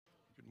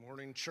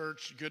Morning,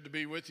 church. Good to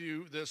be with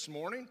you this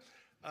morning.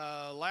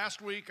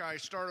 Last week, I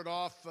started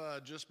off,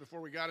 just before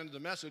we got into the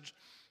message,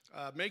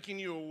 making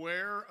you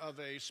aware of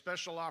a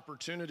special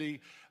opportunity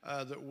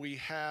that we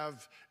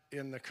have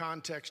in the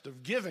context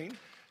of giving,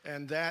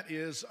 and that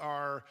is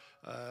our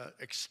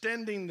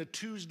extending the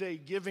Tuesday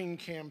giving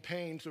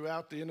campaign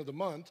throughout the end of the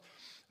month.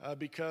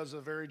 Because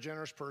a very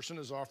generous person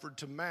has offered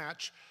to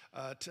match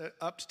up to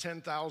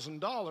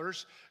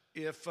 $10,000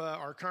 if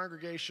our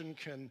congregation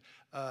can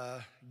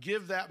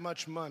give that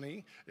much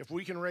money. If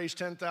we can raise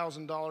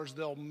 $10,000,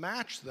 they'll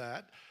match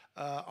that,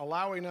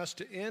 allowing us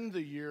to end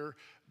the year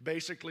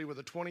basically with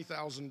a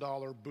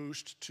 $20,000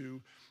 boost to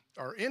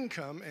our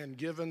income, and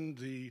given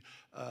the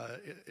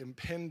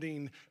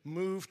impending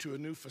move to a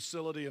new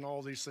facility and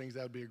all these things,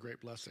 that would be a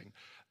great blessing.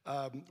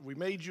 We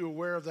made you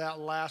aware of that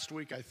last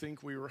week. I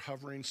think we were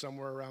hovering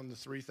somewhere around the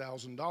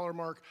 $3,000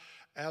 mark.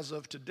 As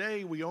of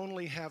today, we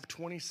only have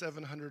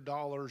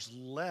 $2,700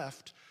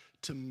 left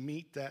to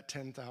meet that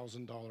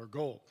 $10,000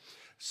 goal.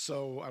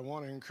 So I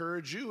want to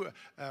encourage you,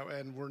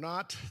 and we're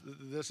not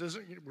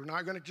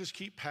going to just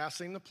keep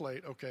passing the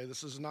plate. Okay,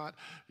 this is not,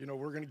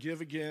 we're going to give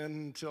again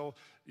until,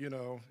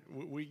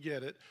 we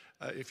get it.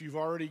 If you've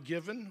already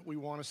given, we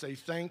want to say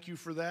thank you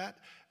for that,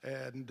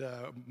 and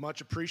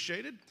much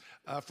appreciated.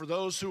 For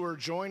those who are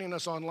joining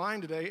us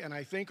online today, and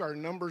I think our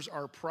numbers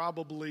are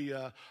probably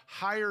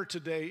higher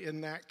today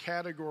in that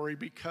category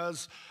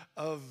because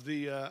of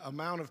the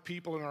amount of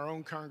people in our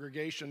own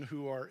congregation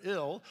who are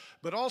ill,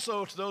 but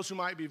also to those who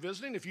might be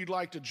visiting, if you'd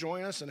like to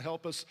join us and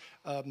help us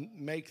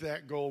make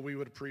that goal, we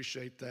would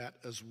appreciate that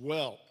as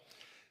well.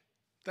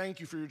 Thank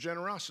you for your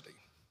generosity.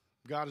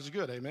 God is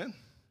good, amen?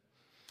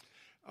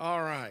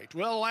 All right.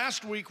 Well,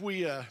 last week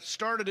we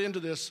started into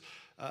this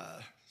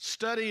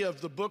study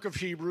of the book of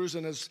Hebrews,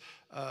 and as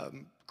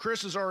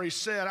Chris has already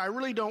said, I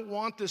really don't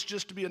want this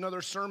just to be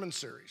another sermon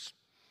series.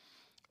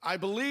 I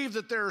believe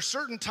that there are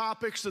certain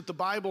topics that the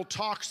Bible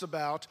talks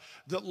about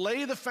that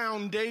lay the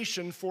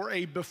foundation for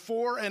a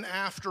before and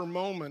after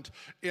moment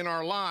in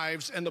our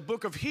lives, and the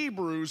book of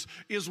Hebrews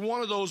is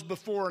one of those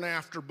before and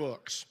after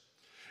books.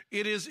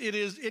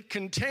 It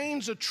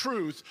contains a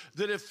truth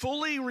that, if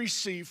fully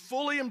received,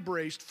 fully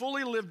embraced,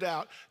 fully lived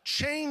out,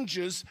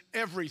 changes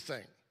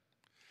everything.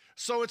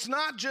 So it's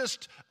not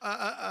just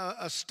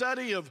a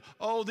study of,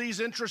 these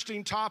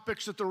interesting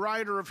topics that the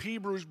writer of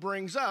Hebrews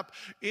brings up.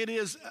 It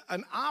is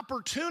an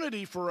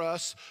opportunity for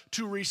us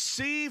to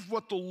receive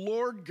what the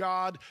Lord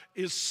God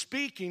is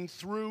speaking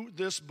through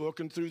this book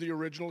and through the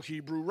original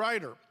Hebrew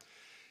writer.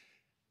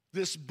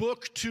 This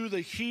book to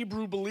the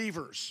Hebrew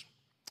believers.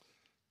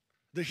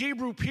 The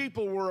Hebrew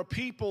people were a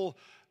people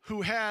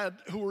who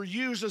were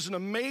used as an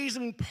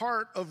amazing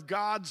part of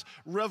God's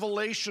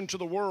revelation to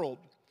the world.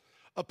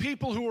 A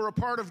people who were a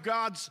part of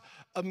God's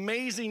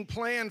amazing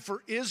plan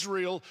for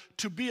Israel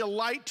to be a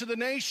light to the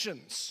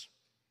nations.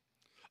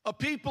 A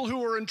people who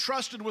were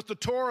entrusted with the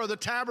Torah, the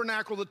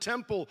tabernacle, the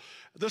temple,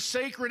 the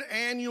sacred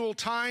annual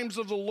times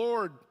of the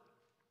Lord,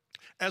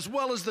 as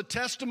well as the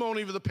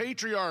testimony of the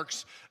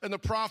patriarchs and the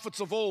prophets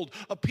of old.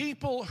 A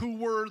people who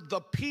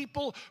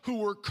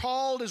were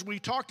called, as we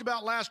talked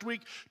about last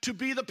week, to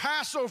be the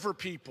Passover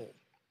people.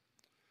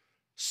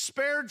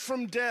 Spared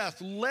from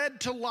death, led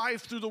to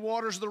life through the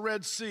waters of the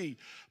Red Sea.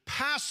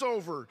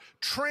 Passover,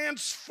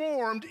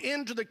 transformed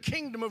into the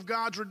kingdom of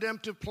God's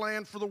redemptive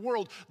plan for the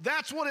world.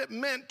 That's what it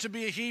meant to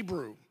be a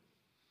Hebrew.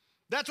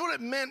 That's what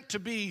it meant to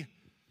be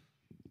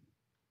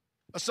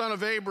a son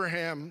of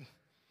Abraham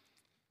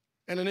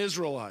and an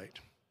Israelite.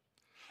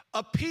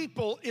 A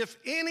people, if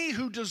any,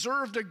 who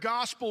deserved a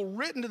gospel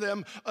written to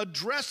them,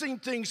 addressing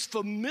things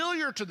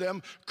familiar to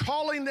them,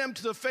 calling them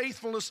to the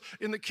faithfulness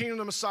in the kingdom of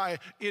the Messiah.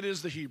 It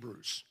is the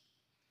Hebrews.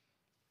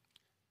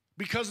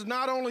 Because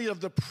not only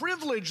of the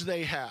privilege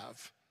they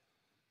have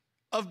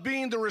of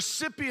being the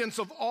recipients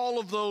of all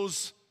of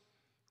those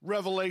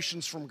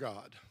revelations from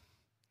God,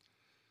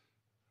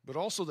 but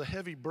also the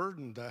heavy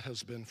burden that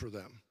has been for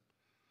them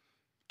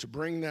to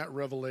bring that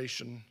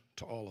revelation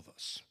to all of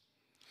us.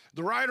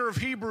 The writer of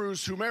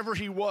Hebrews, whomever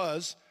he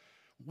was,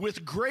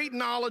 with great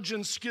knowledge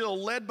and skill,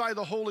 led by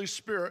the Holy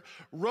Spirit,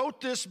 wrote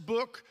this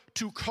book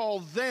to call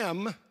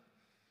them,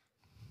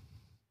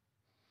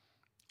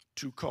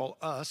 to call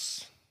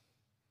us,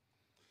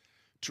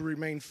 to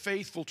remain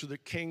faithful to the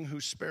King who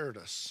spared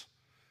us,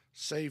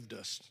 saved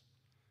us,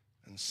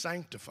 and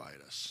sanctified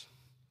us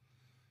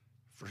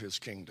for his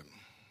kingdom.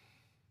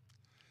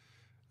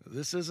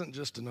 This isn't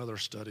just another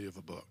study of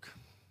a book.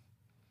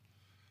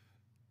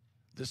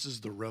 This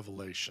is the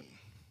revelation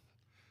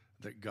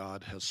that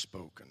God has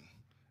spoken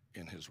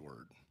in his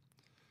word.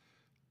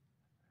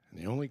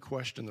 And the only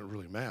question that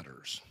really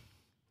matters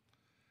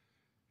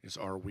is,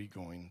 are we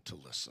going to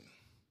listen?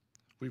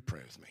 Will you pray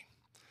with me?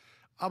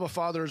 Abba,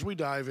 Father, as we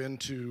dive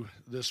into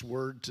this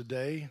word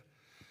today,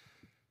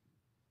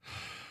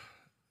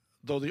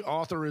 though the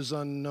author is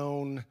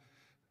unknown,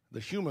 the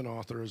human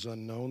author is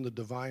unknown, the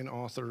divine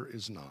author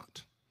is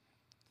not.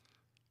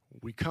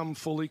 We come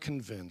fully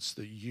convinced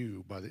that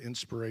you, by the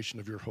inspiration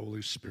of your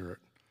Holy Spirit,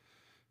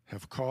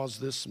 have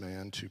caused this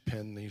man to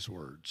pen these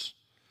words.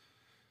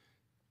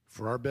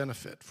 for our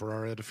benefit, for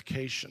our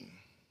edification,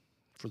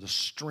 for the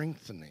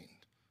strengthening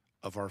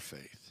of our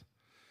faith.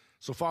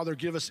 So, Father,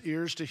 give us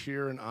ears to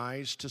hear and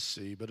eyes to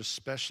see, but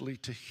especially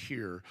to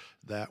hear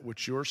that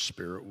which your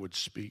Spirit would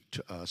speak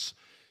to us,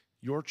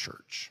 your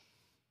church,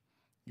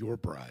 your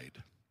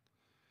bride,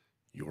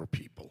 your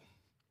people.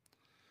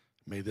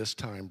 May this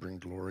time bring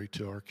glory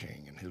to our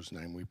King, in whose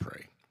name we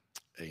pray.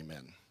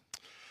 Amen.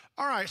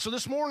 All right, so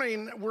this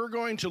morning we're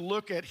going to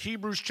look at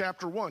Hebrews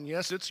chapter 1.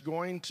 Yes, it's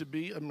going to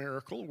be a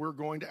miracle. We're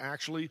going to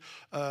actually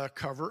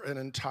cover an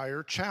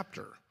entire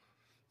chapter.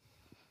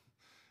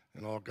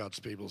 And all God's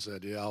people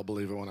said, yeah, I'll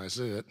believe it when I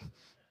see it.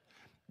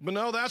 But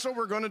no, that's what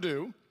we're going to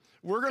do.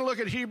 We're going to look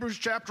at Hebrews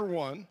chapter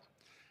 1,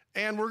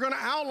 and we're going to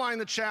outline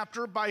the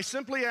chapter by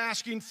simply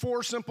asking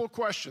 4 simple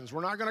questions.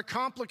 We're not going to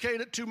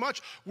complicate it too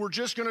much. We're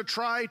just going to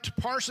try to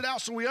parse it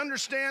out so we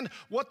understand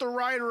what the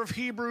writer of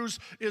Hebrews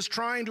is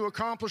trying to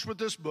accomplish with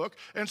this book.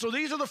 And so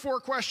these are the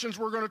 4 questions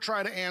we're going to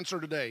try to answer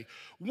today.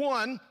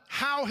 1,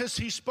 how has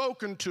he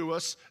spoken to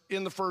us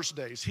in the first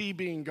days, he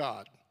being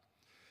God?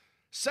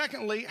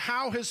 Secondly,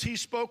 how has he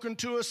spoken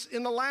to us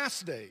in the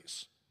last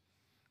days?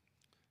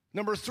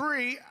 Number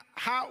 3,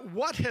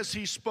 what has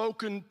he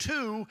spoken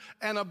to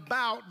and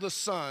about the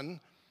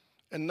Son?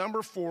 And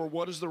number 4,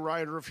 what is the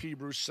writer of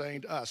Hebrews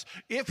saying to us?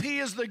 If he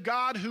is the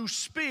God who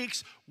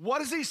speaks,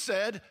 what has he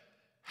said?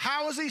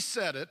 How has he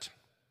said it?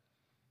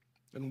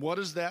 And what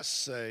does that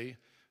say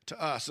to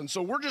us? And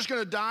so we're just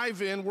going to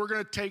dive in. We're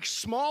going to take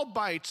small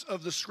bites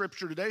of the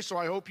scripture today. So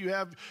I hope you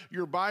have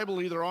your Bible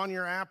either on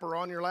your app or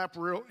on your lap,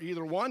 or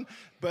either one.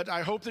 But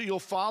I hope that you'll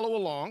follow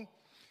along.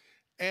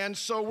 And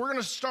so we're going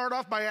to start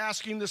off by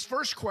asking this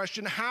first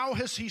question: how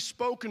has he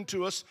spoken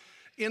to us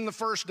in the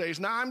first days?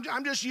 Now,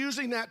 I'm just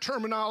using that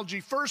terminology,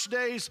 first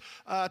days,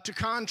 to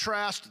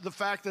contrast the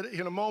fact that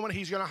in a moment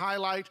he's going to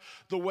highlight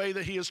the way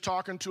that he is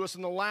talking to us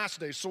in the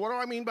last days. So what do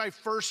I mean by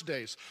first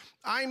days?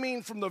 I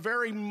mean from the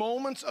very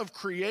moments of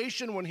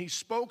creation when he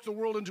spoke the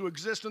world into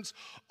existence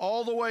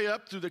all the way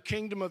up through the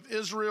kingdom of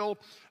Israel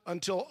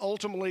until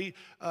ultimately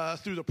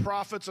through the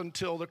prophets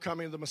until the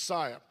coming of the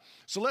Messiah.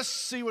 So let's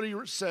see what he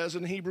says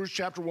in Hebrews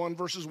chapter 1,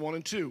 verses 1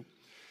 and 2.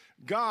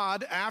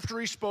 God, after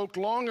he spoke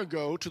long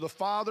ago to the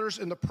fathers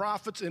and the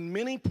prophets in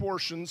many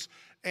portions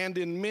and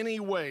in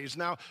many ways.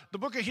 Now, the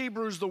book of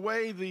Hebrews, the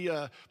way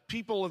the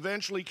people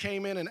eventually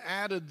came in and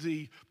added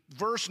the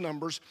verse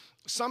numbers,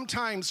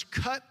 sometimes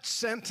cut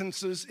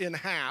sentences in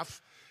half,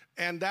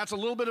 and that's a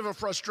little bit of a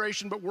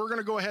frustration, but we're going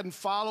to go ahead and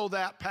follow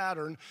that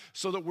pattern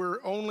so that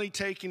we're only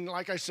taking,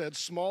 like I said,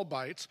 small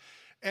bites.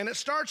 And it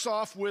starts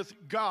off with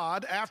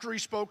God, after he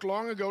spoke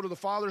long ago to the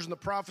fathers and the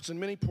prophets in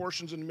many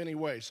portions and in many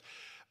ways.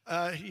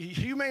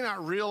 You may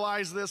not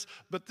realize this,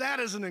 but that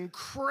is an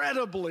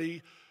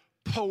incredibly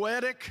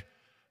poetic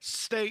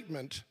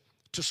statement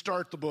to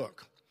start the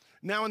book.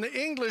 Now, in the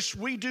English,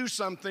 we do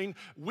something.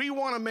 We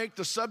want to make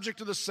the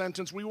subject of the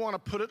sentence, we want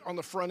to put it on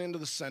the front end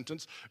of the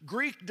sentence.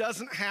 Greek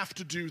doesn't have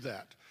to do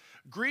that.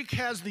 Greek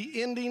has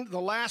the ending,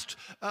 the last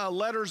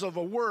letters of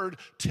a word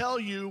tell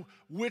you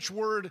which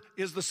word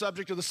is the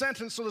subject of the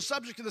sentence. So the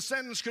subject of the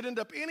sentence could end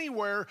up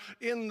anywhere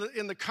in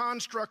the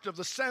construct of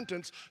the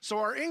sentence. So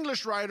our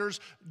English writers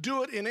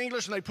do it in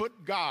English and they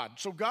put God.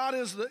 So God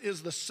is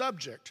the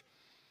subject.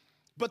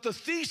 But the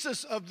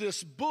thesis of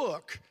this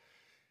book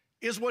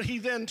is what he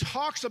then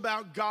talks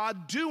about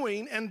God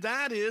doing, and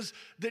that is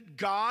that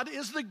God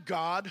is the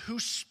God who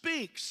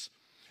speaks.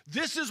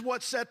 This is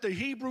what set the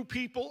Hebrew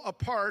people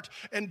apart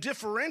and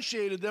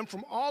differentiated them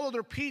from all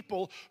other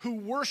people who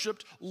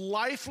worshiped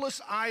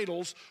lifeless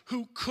idols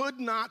who could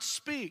not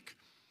speak.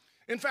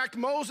 In fact,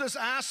 Moses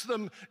asked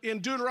them in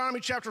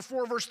Deuteronomy chapter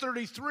 4, verse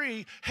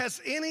 33, has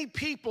any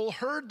people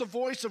heard the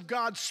voice of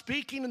God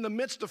speaking in the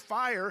midst of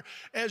fire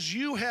as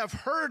you have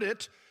heard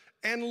it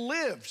and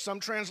lived? Some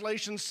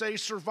translations say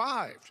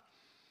survived.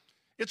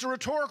 It's a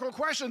rhetorical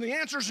question. The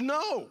answer is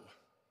no.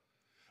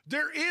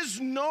 There is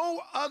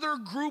no other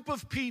group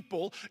of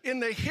people in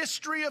the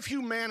history of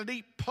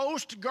humanity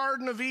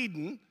post-Garden of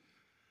Eden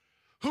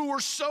who were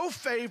so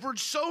favored,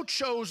 so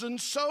chosen,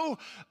 so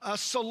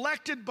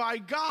selected by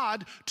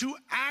God to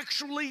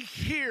actually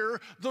hear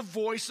the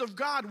voice of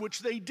God, which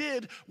they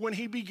did when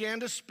he began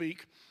to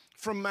speak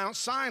from Mount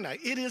Sinai.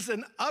 It is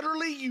an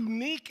utterly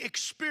unique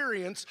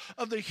experience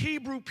of the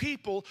Hebrew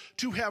people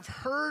to have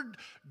heard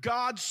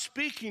God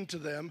speaking to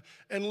them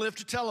and lived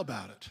to tell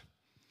about it.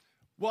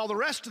 While the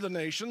rest of the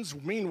nations,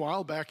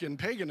 meanwhile, back in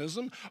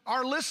paganism,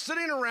 are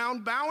sitting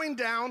around bowing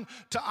down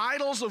to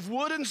idols of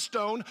wood and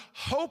stone,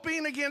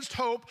 hoping against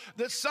hope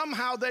that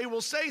somehow they will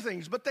say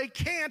things. But they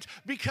can't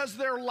because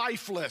they're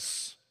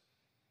lifeless.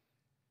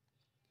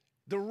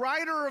 The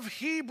writer of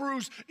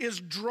Hebrews is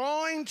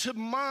drawing to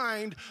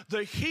mind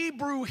the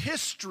Hebrew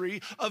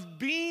history of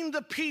being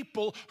the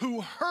people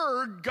who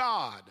heard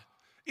God.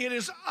 It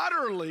is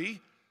utterly,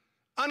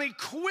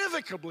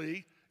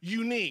 unequivocally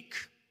unique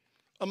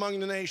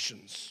among the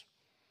nations.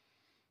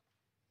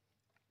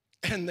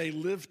 And they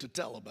live to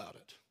tell about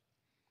it.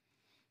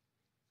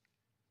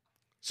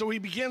 So he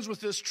begins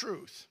with this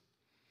truth.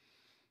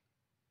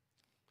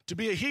 To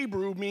be a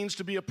Hebrew means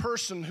to be a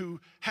person who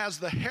has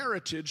the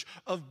heritage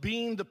of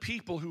being the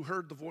people who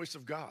heard the voice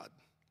of God.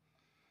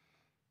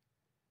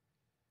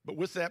 But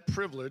with that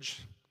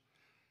privilege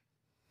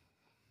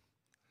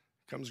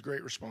comes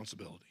great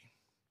responsibility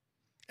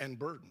and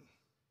burden.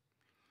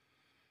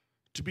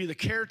 To be the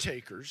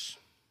caretakers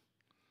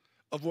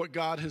of what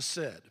God has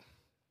said.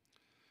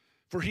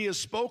 For he has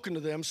spoken to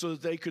them so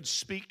that they could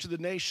speak to the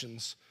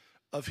nations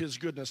of his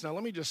goodness. Now,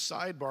 let me just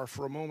sidebar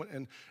for a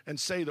moment and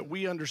say that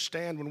we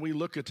understand when we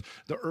look at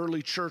the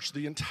early church,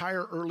 the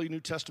entire early New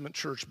Testament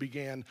church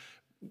began,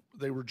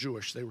 they were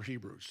Jewish, they were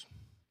Hebrews.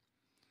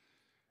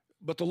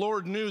 But the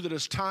Lord knew that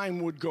as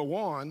time would go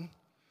on,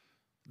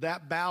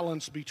 that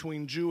balance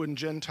between Jew and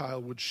Gentile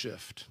would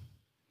shift.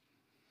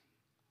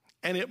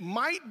 And it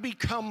might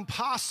become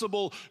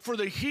possible for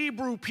the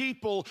Hebrew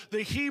people,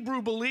 the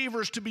Hebrew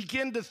believers, to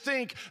begin to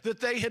think that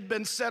they had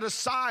been set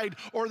aside,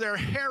 or their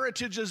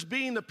heritage as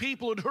being the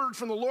people who had heard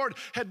from the Lord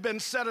had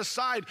been set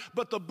aside.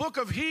 But the book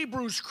of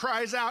Hebrews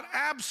cries out,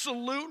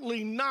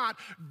 absolutely not.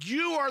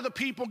 You are the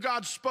people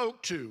God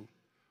spoke to.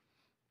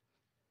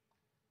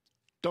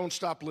 Don't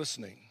stop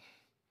listening.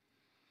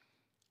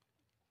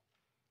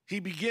 He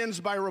begins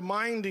by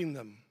reminding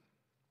them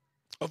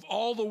of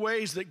all the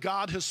ways that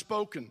God has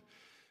spoken.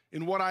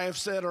 In what I have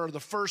said are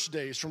the first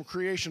days from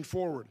creation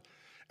forward.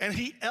 And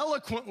he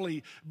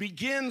eloquently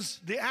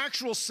begins, the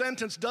actual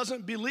sentence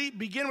doesn't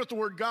begin with the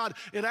word God.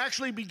 It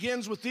actually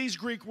begins with these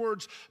Greek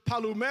words,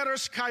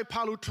 palumeros kai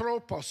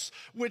palutropos,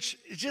 which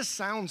it just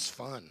sounds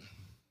fun.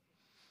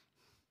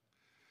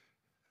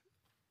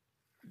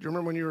 Do you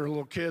remember when you were a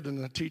little kid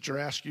and the teacher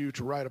asked you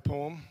to write a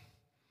poem?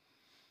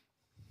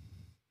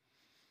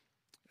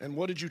 And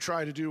what did you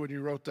try to do when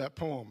you wrote that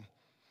poem?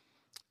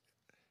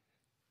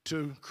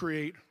 To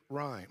create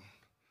rhyme.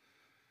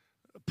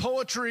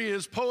 Poetry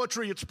is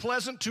poetry. It's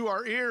pleasant to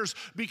our ears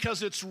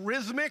because it's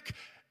rhythmic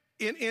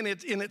in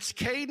its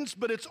cadence,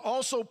 but it's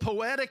also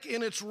poetic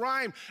in its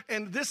rhyme.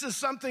 And this is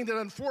something that,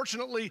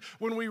 unfortunately,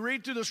 when we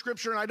read through the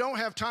scripture, and I don't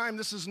have time,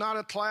 this is not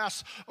a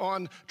class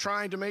on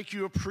trying to make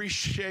you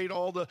appreciate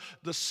all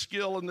the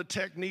skill and the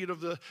technique of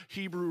the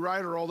Hebrew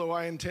writer, although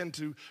I intend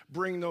to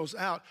bring those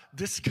out.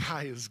 This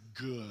guy is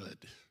good.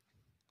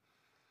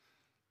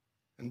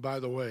 And by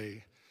the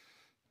way,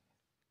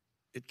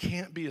 it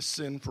can't be a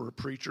sin for a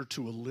preacher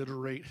to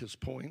alliterate his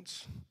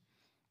points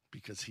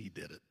because he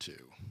did it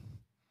too.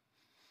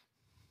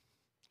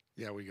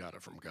 Yeah, we got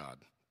it from God.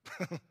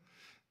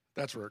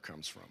 That's where it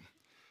comes from.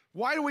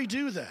 Why do we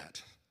do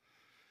that?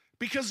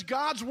 Because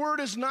God's word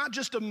is not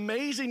just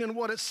amazing in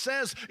what it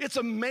says, it's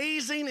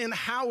amazing in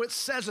how it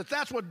says it.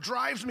 That's what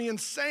drives me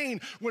insane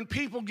when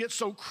people get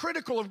so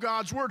critical of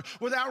God's word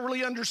without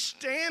really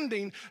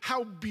understanding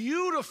how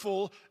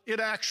beautiful it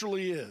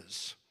actually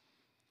is.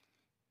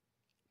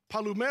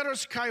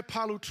 Palumeros kai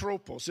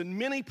palutropos, in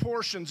many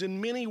portions,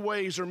 in many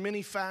ways, or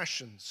many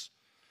fashions.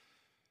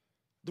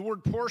 The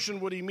word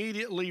portion would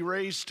immediately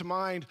raise to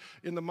mind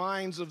in the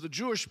minds of the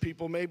Jewish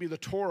people, maybe the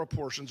Torah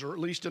portions, or at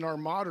least in our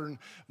modern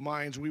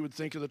minds, we would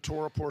think of the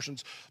Torah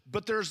portions.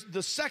 But there's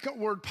the second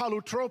word,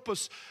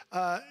 palutropos,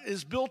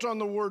 is built on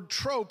the word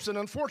tropes, and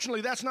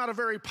unfortunately, that's not a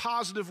very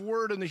positive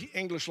word in the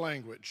English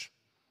language.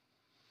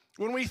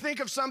 When we think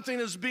of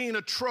something as being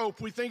a trope,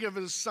 we think of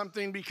it as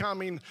something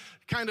becoming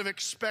kind of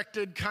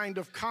expected, kind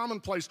of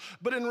commonplace.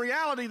 But in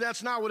reality,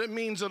 that's not what it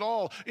means at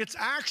all. It's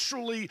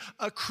actually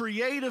a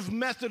creative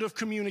method of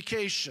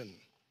communication.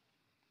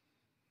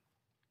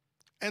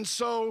 And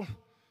so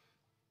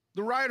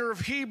the writer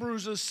of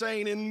Hebrews is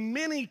saying in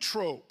many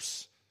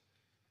tropes,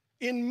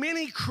 in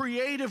many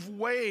creative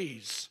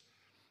ways,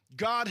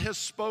 God has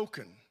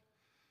spoken.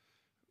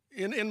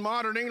 In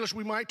modern English,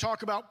 we might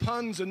talk about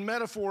puns and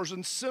metaphors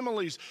and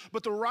similes,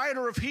 but the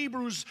writer of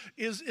Hebrews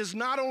is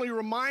not only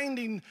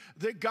reminding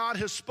that God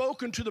has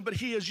spoken to them, but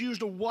he has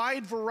used a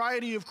wide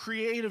variety of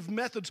creative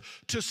methods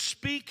to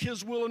speak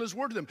his will and his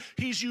word to them.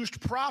 He's used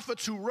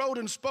prophets who wrote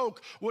and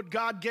spoke what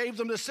God gave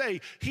them to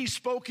say. He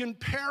spoke in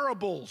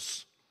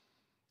parables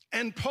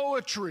and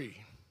poetry,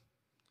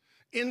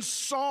 in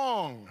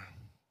song.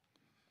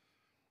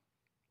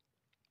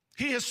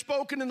 He has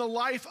spoken in the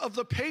life of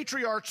the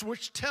patriarchs,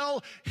 which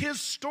tell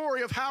his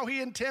story of how he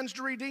intends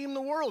to redeem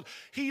the world.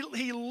 He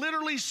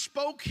literally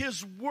spoke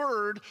his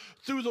word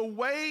through the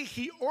way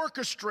he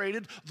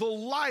orchestrated the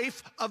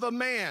life of a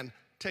man.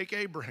 Take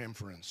Abraham,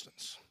 for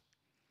instance,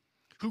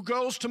 who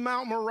goes to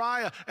Mount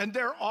Moriah and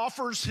there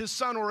offers his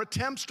son, or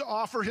attempts to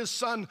offer his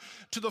son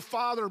to the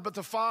Father, but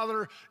the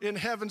Father in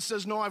heaven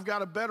says, no, I've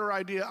got a better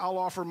idea. I'll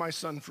offer my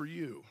son for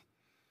you.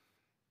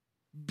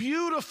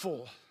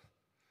 Beautiful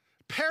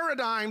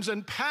paradigms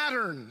and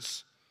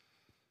patterns.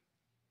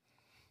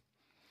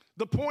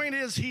 The point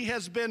is, he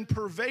has been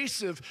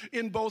pervasive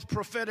in both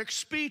prophetic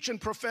speech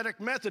and prophetic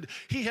method.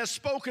 He has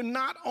spoken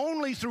not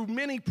only through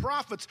many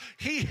prophets,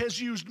 he has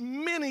used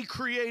many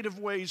creative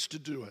ways to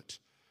do it.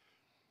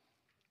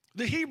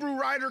 The Hebrew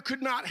writer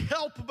could not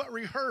help but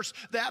rehearse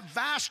that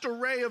vast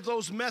array of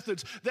those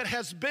methods that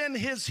has been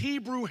his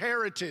Hebrew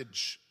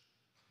heritage.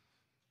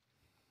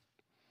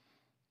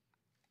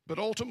 But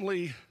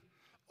ultimately,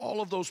 all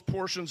of those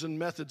portions and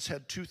methods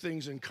had two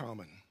things in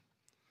common.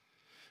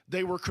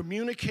 They were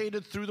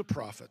communicated through the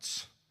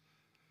prophets.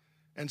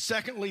 And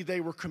secondly, they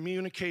were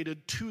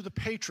communicated to the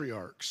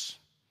patriarchs,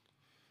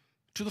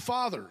 to the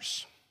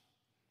fathers.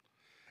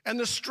 And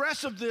the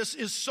stress of this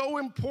is so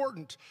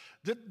important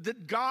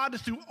that God,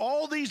 through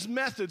all these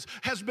methods,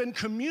 has been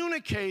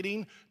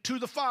communicating to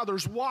the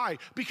fathers. Why?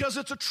 Because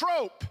it's a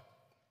trope.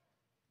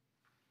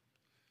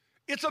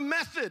 It's a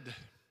method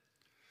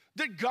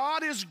that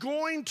God is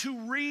going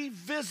to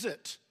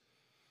revisit.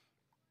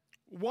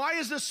 Why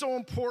is this so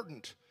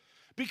important?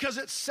 Because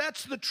it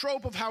sets the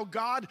trope of how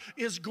God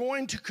is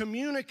going to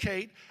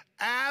communicate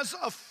as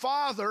a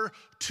father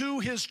to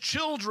his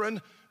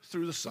children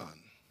through the Son.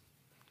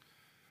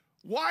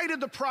 Why did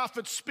the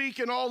prophets speak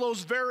in all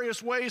those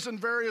various ways and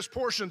various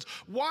portions?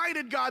 Why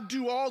did God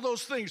do all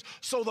those things?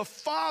 So the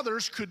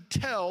fathers could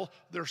tell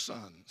their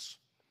sons.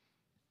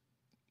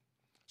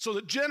 So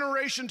that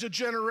generation to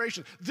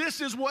generation, this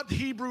is what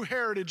Hebrew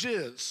heritage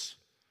is.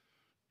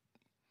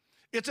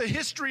 It's a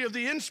history of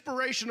the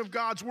inspiration of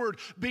God's word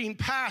being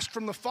passed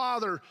from the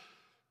Father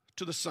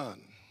to the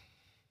Son.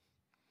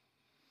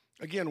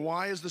 Again,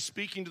 why is the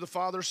speaking to the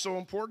Father so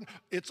important?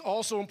 It's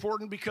also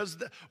important because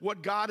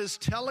what God is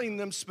telling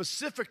them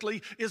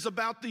specifically is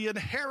about the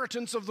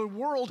inheritance of the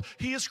world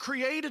He has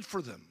created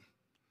for them.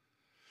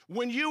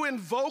 When you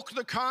invoke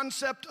the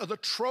concept of the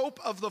trope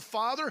of the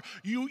Father,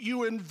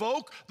 you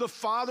invoke the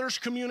Father's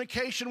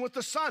communication with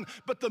the Son.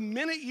 But the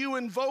minute you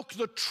invoke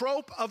the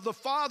trope of the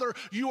Father,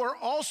 you are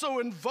also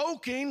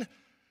invoking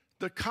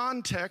the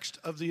context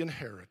of the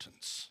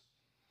inheritance.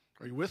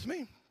 Are you with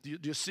me? Do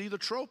you see the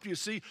trope? Do you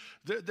see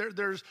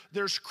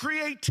there's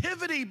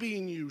creativity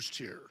being used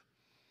here?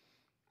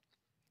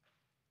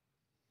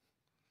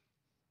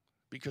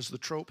 Because the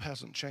trope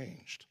hasn't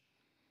changed.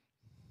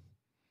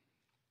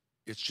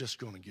 It's just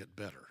going to get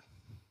better.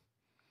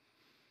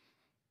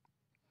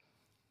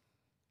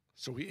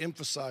 So he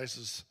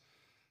emphasizes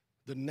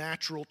the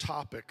natural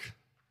topic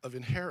of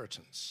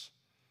inheritance.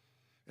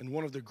 And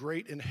one of the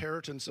great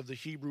inheritance of the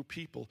Hebrew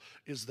people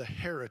is the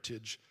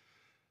heritage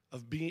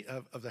of being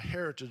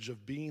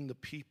the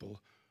people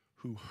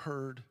who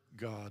heard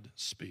God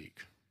speak.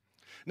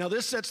 Now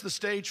this sets the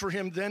stage for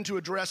him then to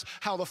address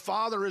how the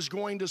Father is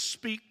going to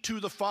speak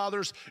to the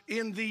fathers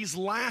in these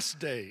last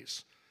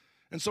days.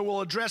 And so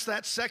we'll address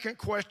that second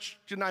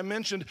question I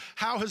mentioned.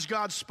 How has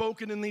God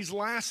spoken in these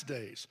last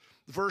days?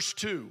 Verse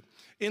 2,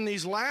 in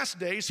these last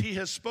days he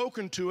has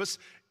spoken to us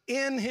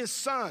in his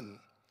Son,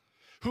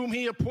 whom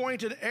he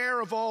appointed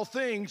heir of all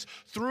things,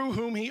 through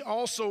whom he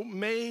also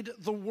made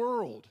the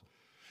world.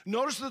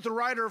 Notice that the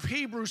writer of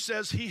Hebrews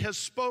says he has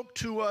spoken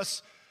to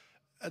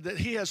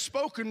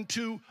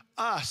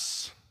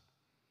us.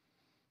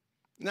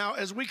 Now,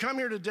 as we come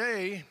here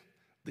today,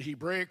 the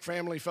Hebraic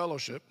Family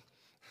Fellowship,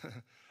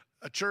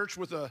 a church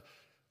with an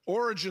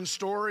origin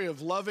story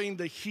of loving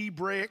the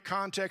Hebraic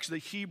context, the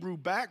Hebrew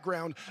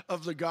background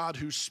of the God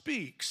who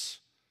speaks.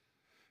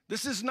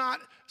 This is not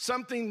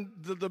something,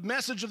 the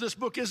message of this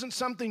book isn't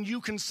something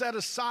you can set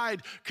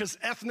aside because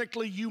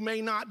ethnically you may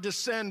not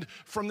descend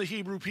from the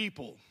Hebrew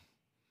people.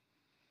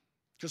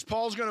 Because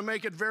Paul's going to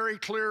make it very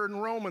clear in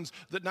Romans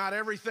that not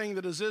everything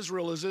that is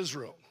Israel is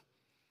Israel.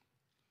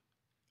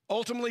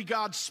 Ultimately,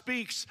 God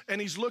speaks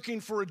and he's looking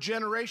for a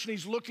generation,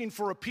 he's looking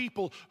for a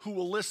people who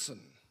will listen.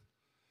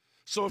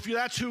 So if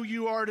that's who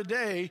you are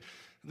today,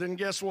 then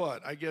guess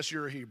what? I guess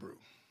you're a Hebrew.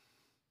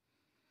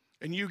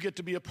 And you get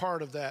to be a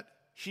part of that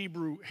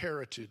Hebrew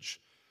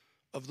heritage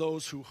of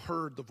those who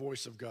heard the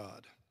voice of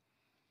God.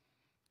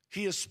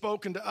 He has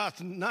spoken to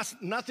us.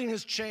 Nothing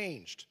has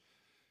changed.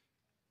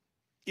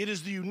 It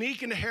is the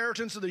unique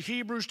inheritance of the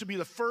Hebrews to be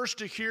the first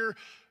to hear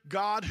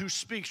God who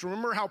speaks.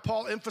 Remember how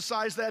Paul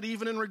emphasized that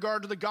even in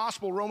regard to the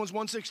gospel, Romans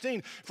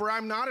 1:16. For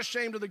I'm not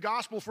ashamed of the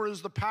gospel, for it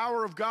is the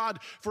power of God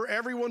for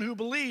everyone who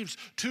believes,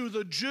 to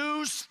the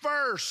Jews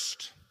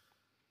first,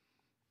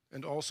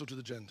 and also to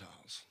the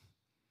Gentiles.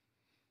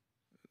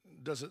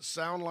 Does it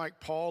sound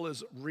like Paul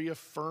is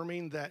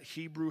reaffirming that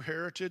Hebrew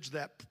heritage,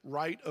 that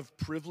right of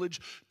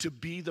privilege to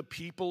be the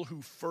people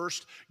who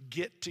first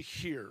get to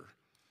hear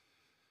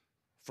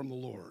from the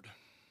Lord?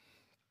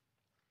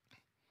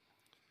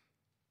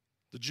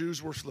 The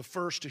Jews were the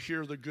first to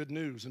hear the good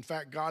news. In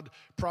fact, God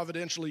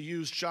providentially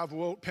used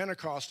Shavuot,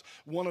 Pentecost,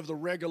 one of the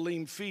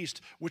Regalim feast,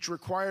 which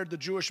required the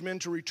Jewish men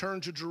to return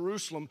to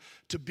Jerusalem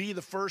to be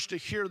the first to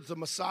hear that the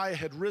Messiah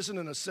had risen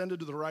and ascended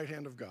to the right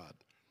hand of God.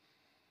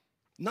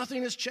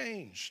 Nothing has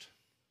changed.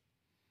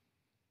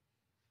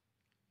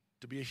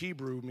 To be a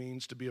Hebrew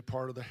means to be a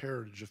part of the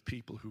heritage of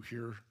people who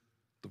hear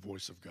the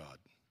voice of God.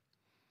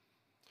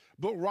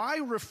 But why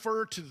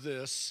refer to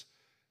this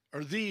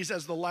or these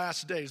as the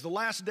last days? The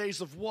last days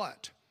of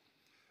what?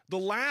 The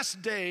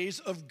last days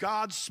of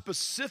God's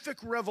specific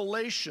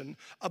revelation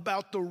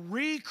about the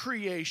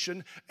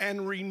recreation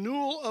and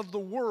renewal of the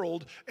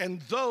world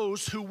and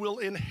those who will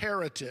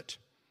inherit it.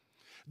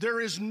 There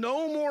is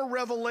no more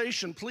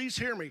revelation, please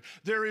hear me,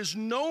 there is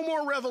no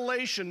more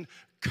revelation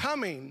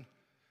coming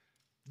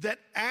that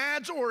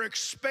adds or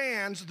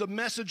expands the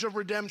message of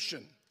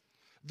redemption.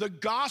 The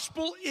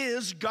gospel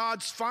is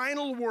God's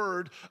final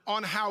word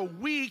on how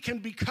we can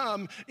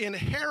become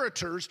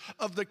inheritors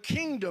of the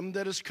kingdom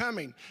that is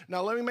coming.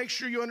 Now, let me make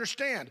sure you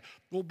understand.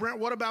 Well, Brent,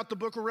 what about the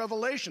book of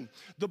Revelation?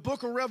 The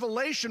book of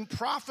Revelation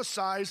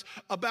prophesies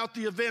about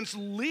the events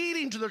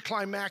leading to the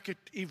climactic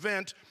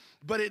event,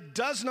 but it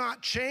does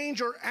not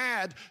change or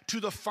add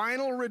to the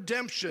final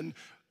redemption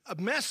a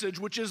message,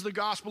 which is the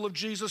gospel of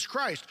Jesus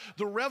Christ.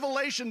 The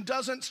revelation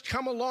doesn't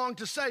come along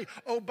to say,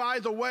 oh, by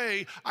the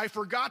way, I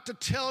forgot to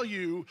tell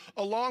you,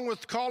 along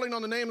with calling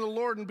on the name of the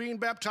Lord and being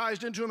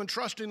baptized into him and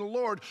trusting the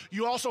Lord,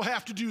 you also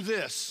have to do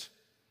this.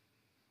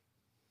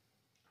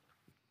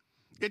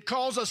 It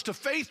calls us to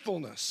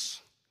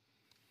faithfulness,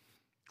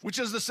 which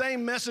is the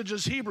same message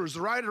as Hebrews.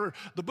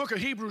 The book of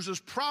Hebrews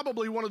is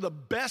probably one of the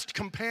best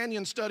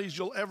companion studies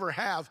you'll ever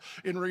have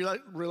in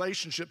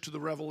relationship to the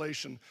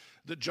revelation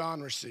that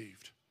John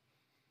received.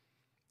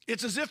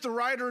 It's as if the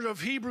writer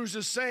of Hebrews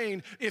is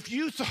saying, if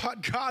you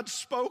thought God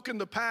spoke in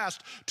the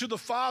past to the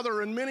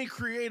Father in many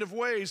creative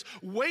ways,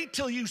 wait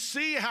till you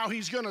see how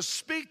he's going to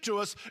speak to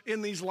us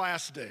in these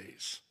last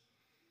days.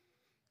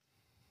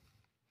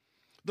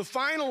 The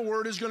final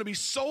word is going to be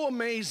so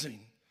amazing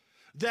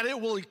that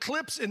it will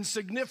eclipse in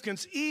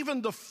significance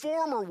even the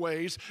former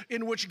ways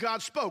in which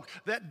God spoke.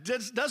 That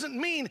doesn't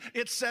mean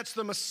it sets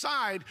them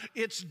aside.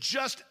 It's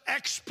just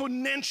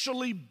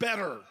exponentially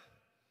better.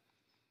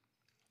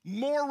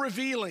 More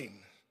revealing,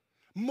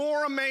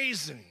 more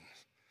amazing,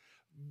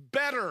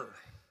 better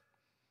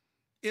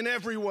in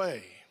every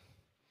way,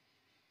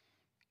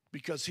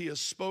 because he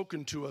has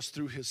spoken to us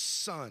through his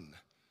Son,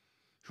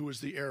 who is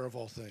the heir of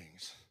all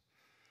things.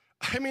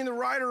 I mean, the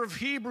writer of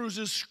Hebrews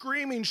is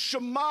screaming,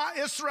 Shema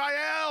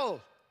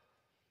Israel.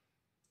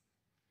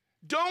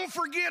 Don't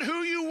forget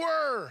who you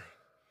were.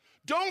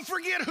 Don't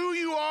forget who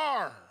you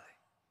are.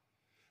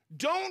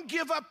 Don't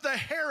give up the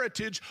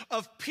heritage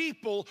of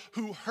people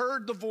who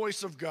heard the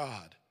voice of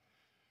God.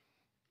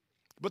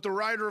 But the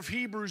writer of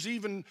Hebrews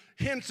even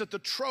hints at the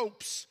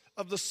tropes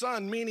of the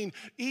Son, meaning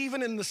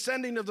even in the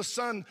sending of the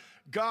Son,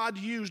 God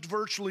used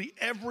virtually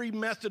every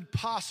method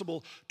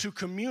possible to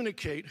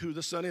communicate who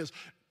the Son is.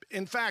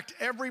 In fact,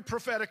 every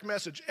prophetic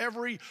message,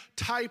 every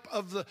type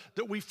of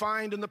that we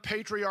find in the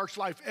patriarch's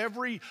life,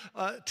 every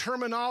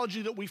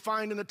terminology that we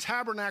find in the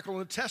tabernacle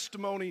and the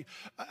testimony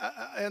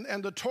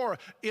and the Torah,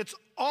 it's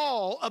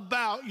all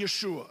about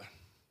Yeshua.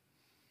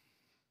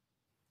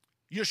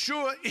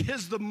 Yeshua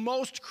is the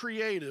most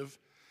creative.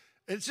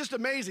 It's just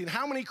amazing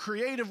how many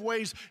creative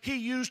ways he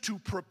used to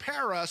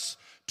prepare us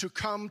to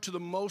come to the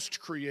most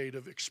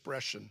creative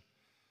expression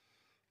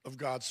of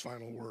God's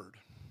final word.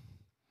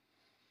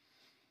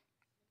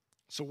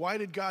 So why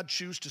did God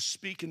choose to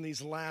speak in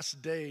these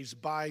last days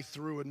by,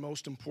 through, and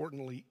most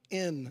importantly,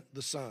 in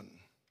the Son?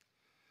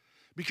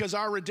 Because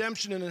our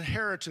redemption and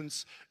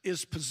inheritance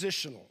is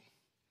positional.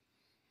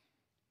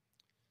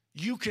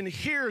 You can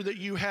hear that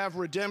you have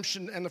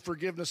redemption and the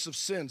forgiveness of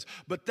sins,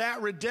 but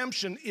that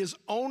redemption is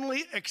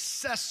only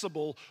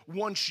accessible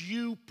once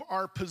you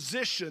are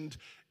positioned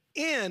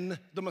in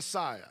the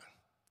Messiah.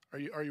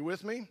 Are you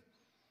with me?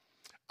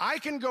 I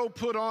can go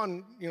put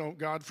on,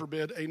 God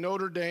forbid, a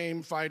Notre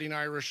Dame Fighting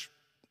Irish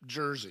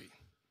jersey.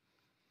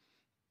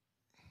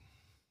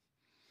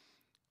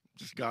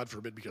 Just God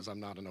forbid, because I'm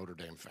not a Notre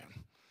Dame fan.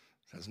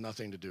 It has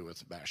nothing to do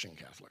with bashing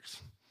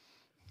Catholics.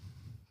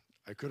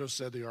 I could have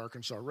said the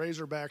Arkansas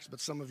Razorbacks, but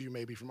some of you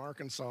may be from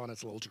Arkansas and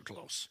it's a little too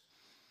close.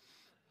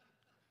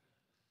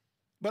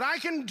 But I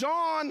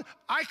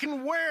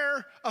can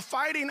wear a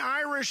Fighting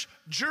Irish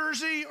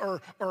jersey or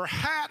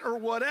hat or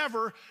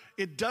whatever.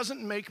 It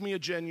doesn't make me a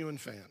genuine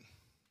fan.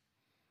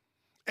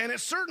 And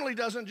it certainly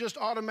doesn't just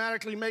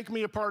automatically make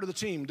me a part of the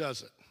team,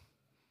 does it?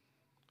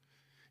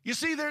 You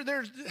see,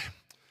 the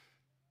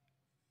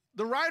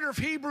writer of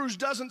Hebrews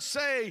doesn't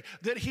say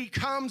that he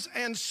comes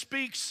and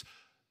speaks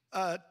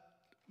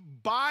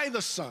by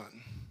the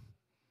Son,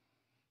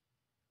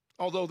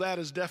 although that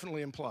is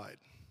definitely implied.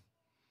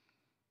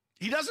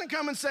 He doesn't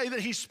come and say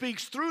that he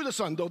speaks through the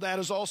Son, though that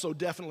is also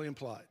definitely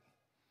implied.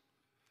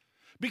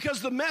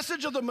 Because the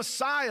message of the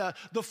Messiah,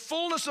 the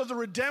fullness of the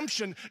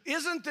redemption,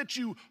 isn't that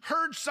you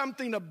heard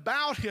something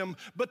about him,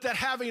 but that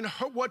having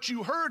what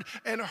you heard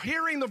and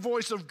hearing the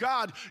voice of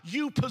God,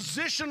 you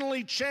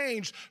positionally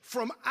changed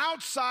from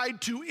outside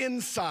to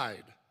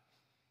inside.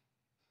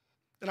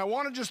 And I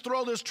want to just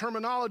throw this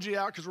terminology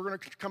out because we're going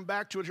to come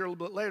back to it here a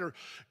little bit later.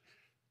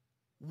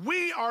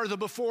 We are the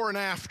before and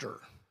after,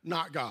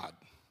 not God.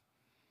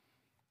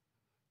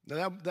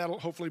 Now that'll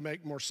hopefully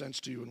make more sense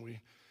to you when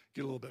we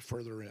get a little bit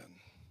further in.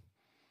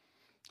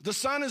 The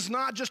Son is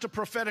not just a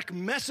prophetic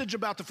message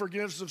about the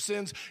forgiveness of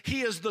sins.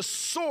 He is the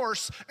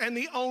source and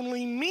the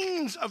only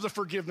means of the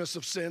forgiveness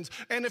of sins.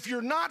 And if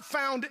you're not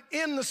found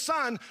in the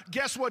Son,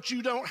 guess what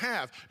you don't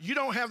have? You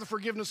don't have the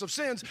forgiveness of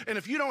sins. And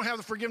if you don't have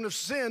the forgiveness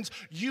of sins,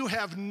 you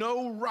have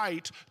no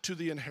right to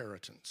the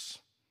inheritance.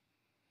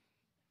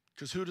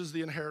 Because who does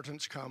the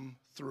inheritance come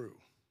through?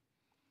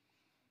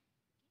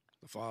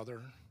 The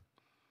Father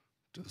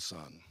to the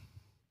Son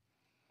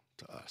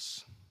to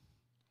us.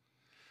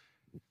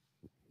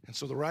 And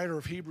so the writer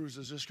of Hebrews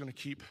is just going to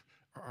keep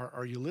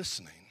Are you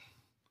listening?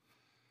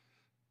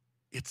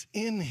 It's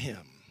in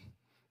him.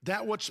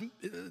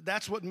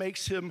 That's what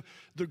makes him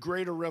the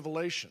greater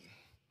revelation.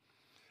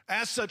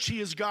 As such,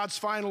 he is God's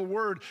final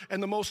word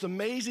and the most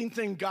amazing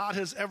thing God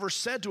has ever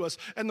said to us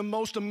and the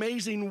most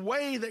amazing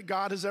way that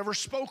God has ever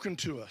spoken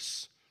to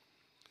us.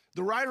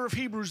 The writer of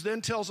Hebrews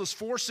then tells us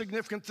 4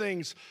 significant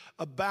things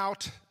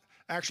about,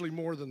 actually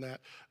more than that,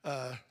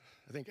 I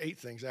think 8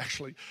 things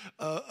actually,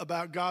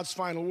 about God's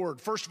final word.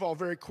 First of all,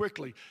 very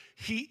quickly,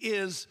 he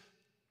is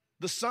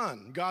the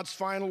Son, God's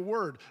final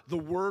word, the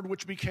word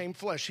which became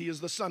flesh. He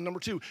is the Son. Number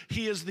 2,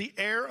 he is the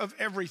heir of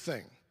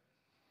everything.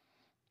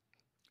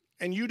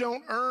 And you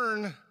don't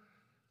earn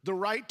the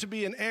right to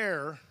be an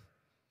heir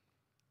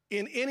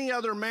in any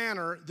other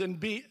manner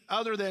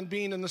other than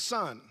being in the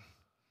Son.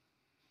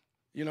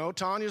 You know,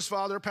 Tanya's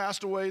father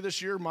passed away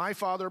this year. My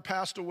father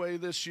passed away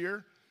this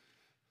year.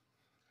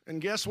 And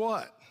guess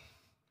what?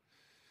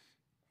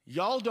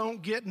 Y'all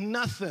don't get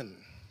nothing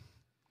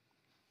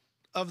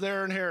of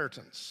their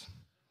inheritance.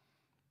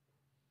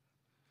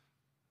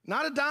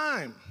 Not a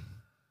dime.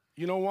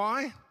 You know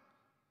why?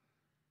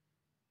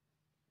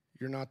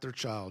 You're not their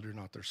child. You're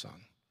not their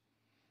son.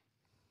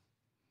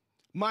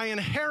 My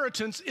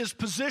inheritance is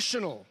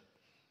positional.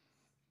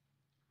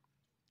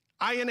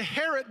 I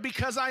inherit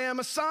because I am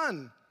a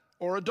son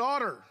or a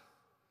daughter.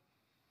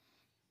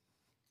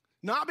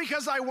 Not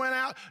because I went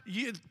out.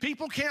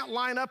 People can't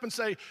line up and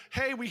say,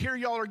 hey, we hear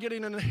y'all are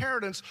getting an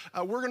inheritance.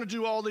 We're going to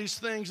do all these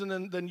things,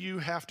 and then you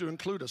have to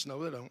include us.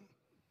 No, they don't.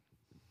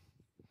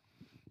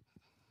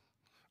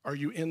 Are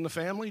you in the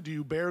family? Do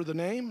you bear the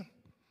name?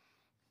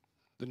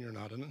 Then you're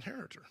not an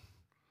inheritor.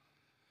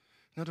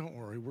 Now, don't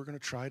worry. We're going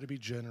to try to be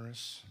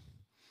generous.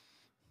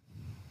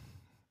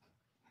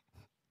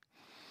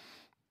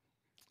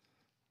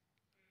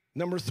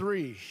 Number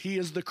 3, he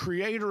is the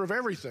creator of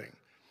everything.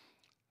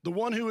 The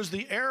one who is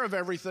the heir of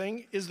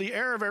everything is the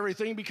heir of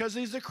everything because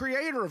he's the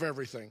creator of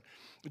everything.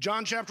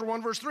 John chapter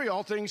 1, verse 3,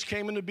 all things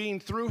came into being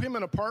through him,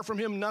 and apart from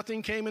him,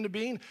 nothing came into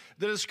being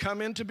that has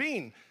come into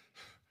being.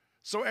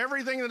 So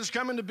everything that has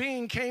come into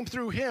being came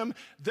through him,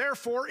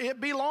 therefore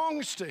it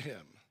belongs to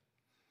him.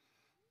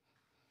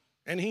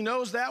 And he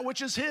knows that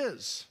which is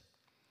his.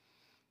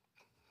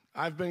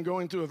 I've been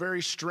going through a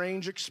very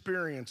strange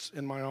experience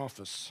in my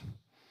office.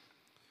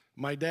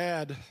 My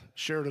dad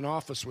shared an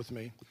office with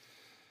me,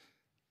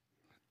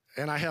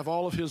 and I have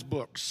all of his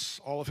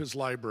books, all of his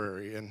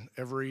library, and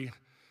every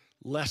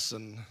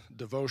lesson,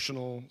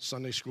 devotional,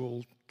 Sunday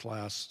school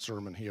class,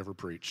 sermon he ever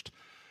preached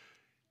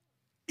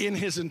in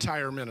his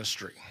entire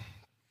ministry.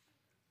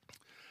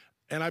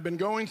 And I've been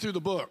going through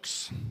the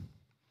books,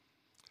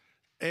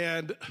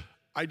 and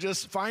I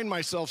just find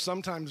myself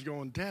sometimes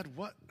going, Dad,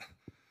 what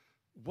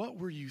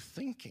were you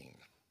thinking?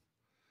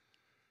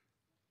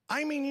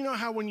 I mean, you know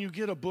how when you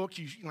get a book,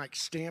 you like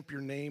stamp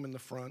your name in the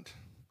front?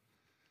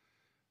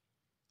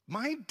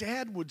 My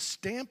dad would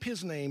stamp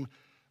his name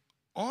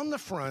on the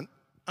front,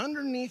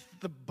 underneath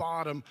the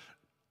bottom,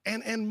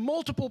 and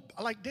multiple,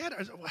 like, Dad,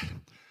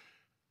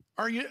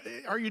 are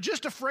you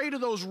just afraid of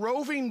those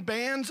roving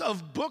bands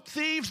of book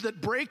thieves that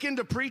break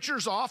into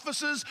preachers'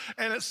 offices,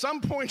 and at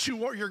some point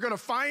you're going to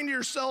find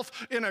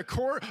yourself in a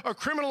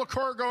criminal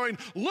court going,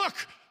 look,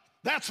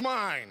 that's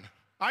mine.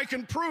 I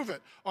can prove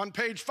it on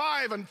page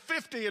 5 and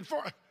 50 and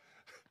 4.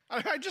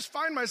 I just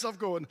find myself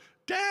going,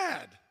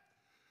 Dad,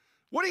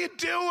 what are you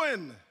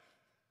doing?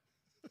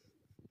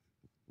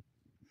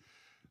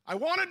 I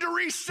wanted to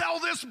resell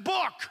this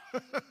book.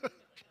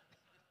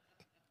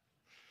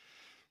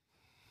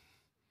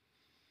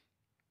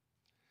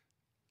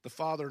 The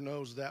Father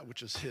knows that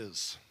which is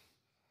his.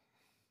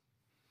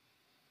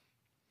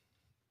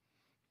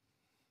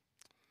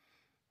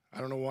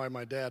 I don't know why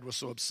my dad was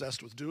so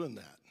obsessed with doing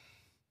that.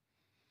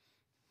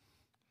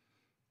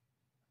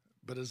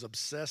 But as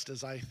obsessed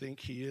as I think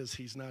he is,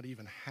 he's not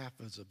even half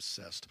as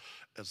obsessed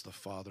as the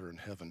Father in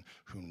heaven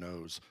who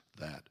knows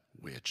that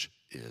which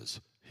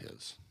is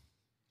his.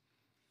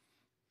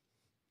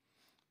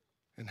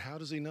 And how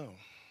does he know?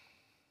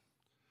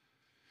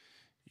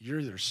 You're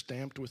either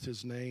stamped with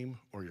his name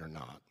or you're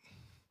not.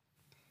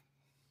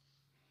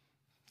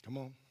 Come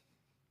on.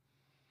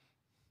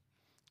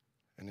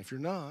 And if you're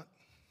not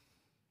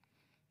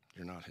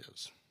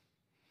his.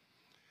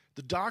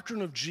 The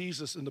doctrine of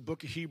Jesus in the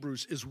book of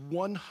Hebrews is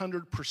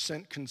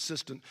 100%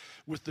 consistent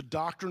with the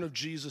doctrine of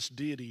Jesus'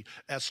 deity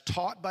as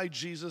taught by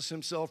Jesus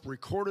himself,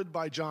 recorded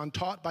by John,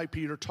 taught by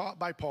Peter, taught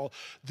by Paul.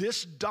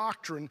 This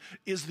doctrine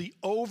is the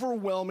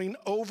overwhelming,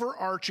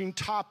 overarching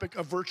topic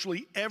of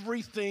virtually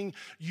everything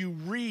you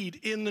read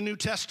in the New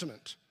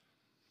Testament.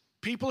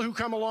 People who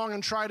come along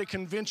and try to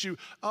convince you,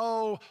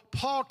 oh,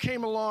 Paul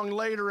came along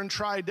later and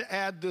tried to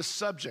add this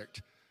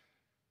subject.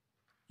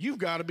 You've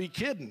got to be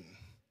kidding.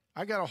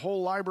 I got a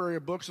whole library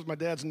of books with my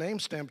dad's name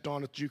stamped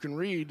on it that you can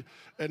read,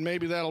 and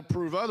maybe that'll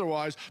prove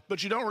otherwise,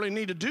 but you don't really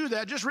need to do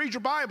that. Just read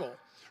your Bible.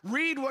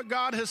 Read what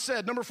God has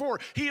said. Number 4,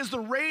 he is the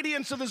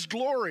radiance of his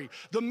glory,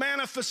 the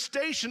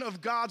manifestation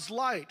of God's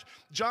light.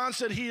 John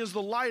said he is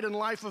the light and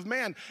life of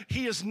man.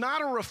 He is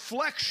not a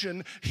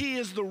reflection. He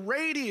is the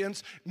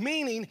radiance,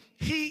 meaning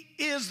he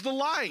is the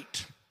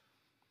light.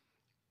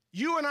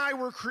 You and I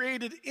were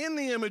created in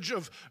the image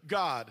of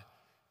God.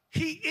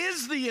 He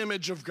is the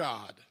image of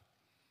God.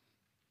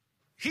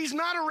 He's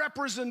not a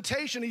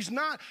representation. He's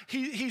not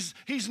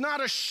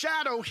a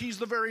shadow. He's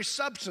the very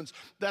substance.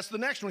 That's the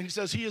next one. He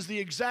says he is the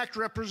exact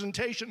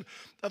representation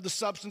of the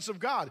substance of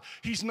God.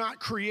 He's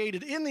not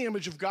created in the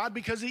image of God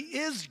because he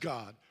is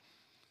God.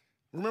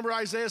 Remember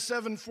Isaiah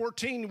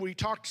 7:14, we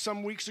talked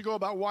some weeks ago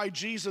about why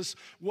Jesus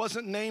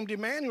wasn't named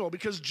Emmanuel,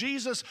 because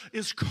Jesus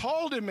is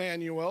called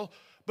Emmanuel,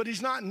 but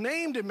he's not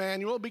named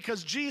Emmanuel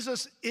because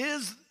Jesus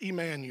is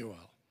Emmanuel.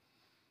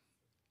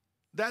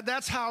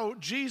 That's how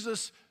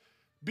Jesus,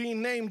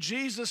 being named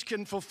Jesus,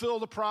 can fulfill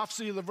the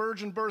prophecy of the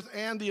virgin birth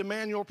and the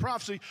Emmanuel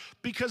prophecy,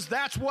 because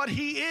that's what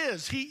he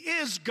is. He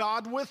is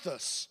God with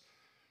us.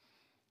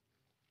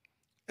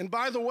 And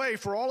by the way,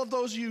 for all of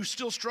those of you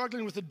still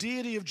struggling with the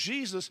deity of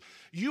Jesus,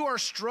 you are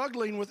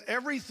struggling with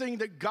everything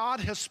that God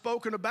has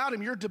spoken about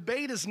him. Your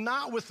debate is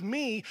not with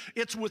me,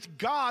 it's with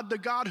God, the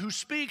God who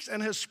speaks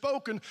and has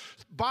spoken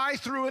by,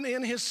 through, and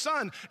in his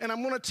Son. And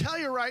I'm going to tell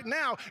you right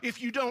now,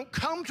 if you don't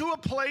come to a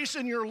place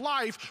in your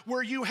life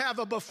where you have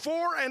a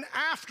before and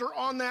after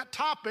on that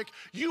topic,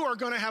 you are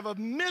going to have a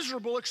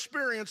miserable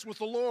experience with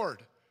the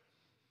Lord.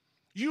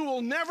 You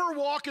will never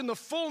walk in the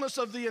fullness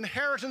of the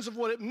inheritance of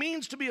what it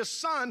means to be a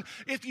son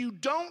if you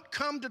don't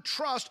come to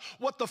trust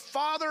what the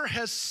Father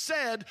has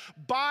said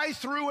by,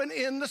 through, and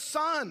in the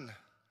Son.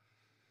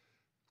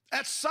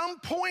 At some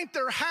point,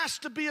 there has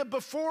to be a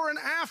before and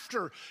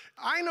after.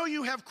 I know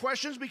you have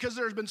questions because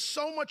there's been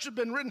so much that's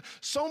been written,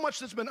 so much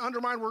that's been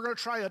undermined. We're going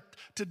to try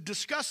to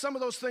discuss some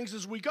of those things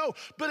as we go.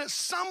 But at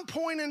some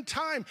point in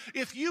time,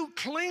 if you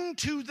cling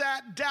to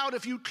that doubt,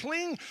 if you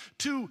cling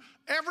to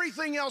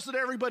everything else that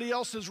everybody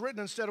else has written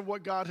instead of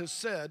what God has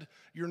said,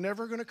 you're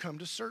never going to come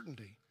to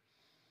certainty.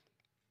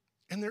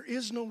 And there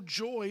is no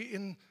joy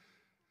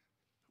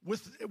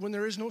when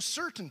there is no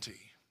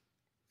certainty.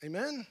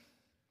 Amen?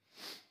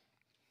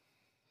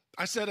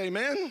 I said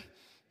amen.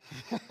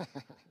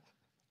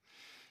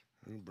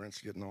 Brent's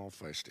getting all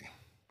feisty.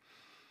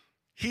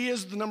 He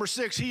is the number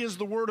 6. He is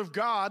the Word of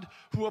God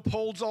who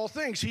upholds all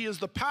things. He is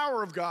the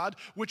power of God,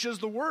 which is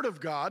the Word of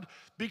God,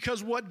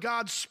 because what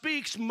God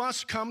speaks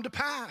must come to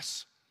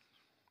pass.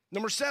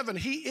 Number 7,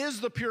 he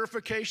is the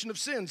purification of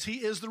sins. He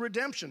is the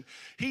redemption.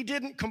 He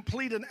didn't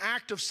complete an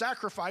act of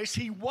sacrifice.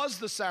 He was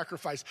the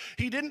sacrifice.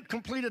 He didn't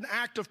complete an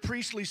act of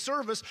priestly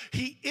service.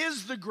 He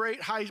is the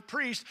great high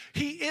priest.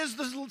 He is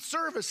the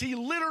service. He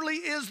literally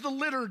is the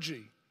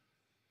liturgy.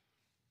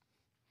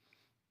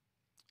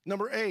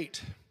 Number 8,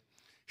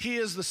 he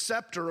is the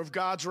scepter of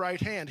God's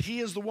right hand. He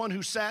is the one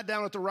who sat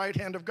down at the right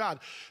hand of God.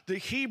 The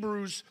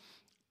Hebrews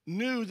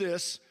knew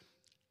this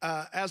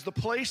as the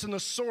place and the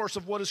source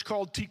of what is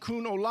called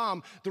tikkun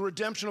olam, the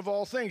redemption of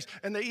all things.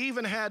 And they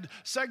even had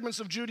segments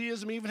of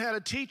Judaism, even had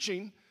a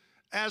teaching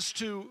as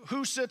to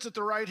who sits at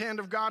the right hand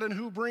of God and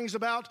who brings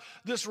about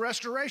this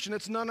restoration.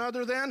 It's none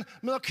other than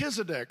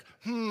Melchizedek.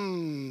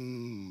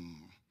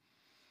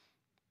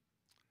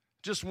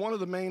 Just one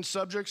of the main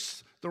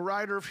subjects the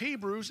writer of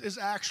Hebrews is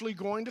actually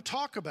going to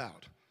talk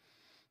about,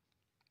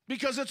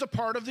 because it's a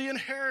part of the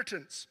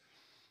inheritance.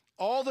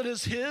 All that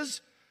is his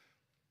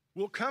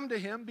will come to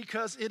him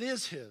because it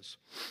is his.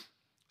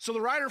 So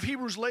the writer of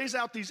Hebrews lays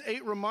out these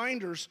 8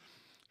 reminders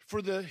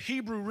for the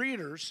Hebrew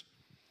readers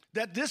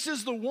that this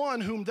is the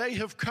one whom they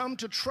have come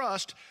to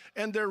trust,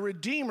 and their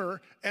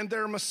Redeemer and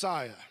their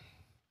Messiah.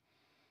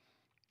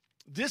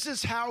 This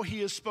is how he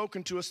has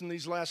spoken to us in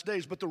these last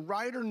days. But the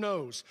writer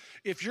knows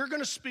if you're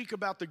going to speak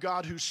about the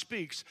God who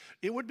speaks,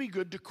 it would be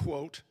good to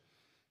quote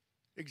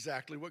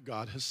exactly what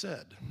God has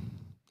said.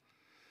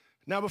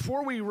 Now,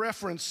 before we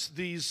reference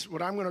these,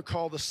 what I'm going to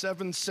call the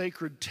 7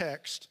 sacred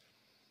texts,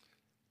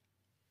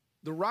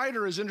 the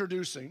writer is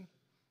introducing,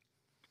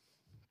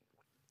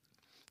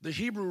 the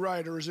Hebrew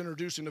writer is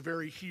introducing a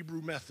very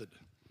Hebrew method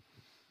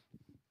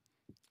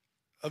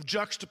of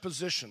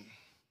juxtaposition,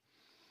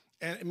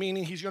 and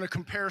meaning he's going to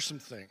compare some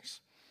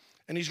things.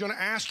 And he's going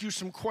to ask you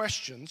some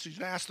questions. He's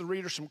going to ask the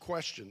reader some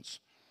questions.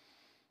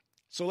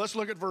 So let's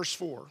look at verse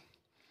 4,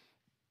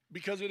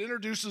 because it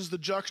introduces the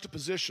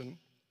juxtaposition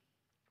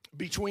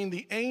between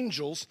the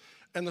angels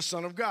and the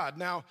Son of God.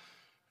 Now,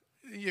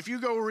 if you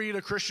go read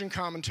a Christian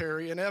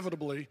commentary,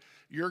 inevitably,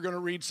 you're going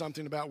to read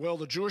something about, well,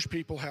 the Jewish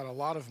people had a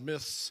lot of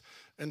myths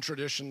and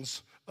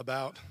traditions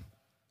about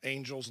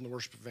angels and the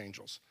worship of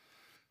angels.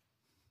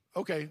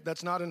 Okay,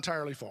 that's not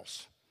entirely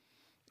false,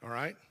 all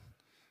right?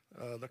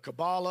 The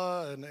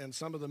Kabbalah and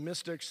some of the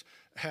mystics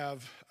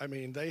have,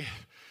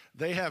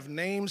 they have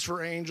names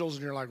for angels,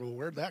 and you're like, well,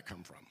 where'd that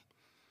come from?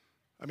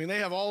 They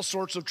have all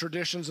sorts of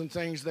traditions and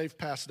things they've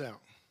passed down.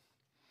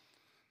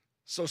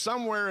 So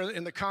somewhere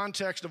in the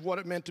context of what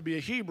it meant to be a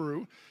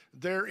Hebrew,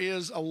 there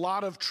is a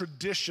lot of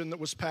tradition that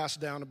was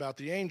passed down about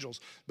the angels.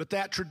 But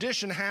that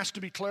tradition has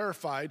to be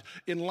clarified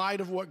in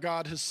light of what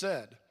God has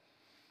said.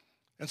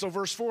 And so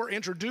verse 4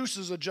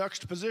 introduces a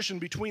juxtaposition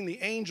between the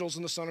angels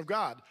and the Son of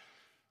God.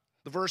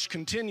 The verse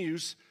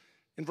continues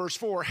in verse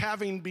 4,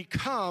 having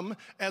become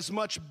as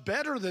much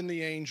better than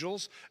the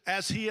angels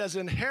as he has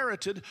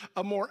inherited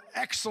a more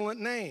excellent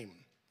name.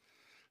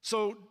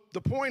 So the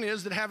point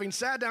is that having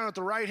sat down at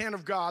the right hand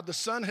of God, the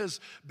Son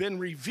has been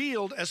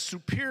revealed as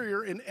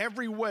superior in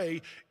every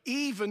way,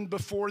 even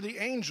before the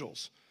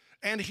angels.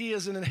 And he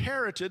has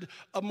inherited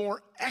a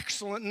more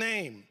excellent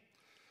name.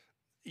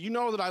 You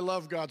know that I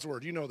love God's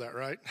word. You know that,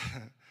 right?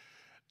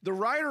 The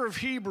writer of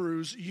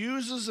Hebrews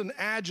uses an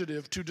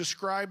adjective to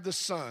describe the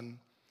Son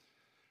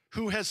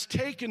who has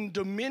taken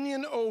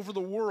dominion over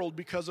the world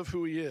because of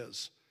who he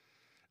is.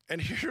 And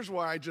here's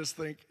why I just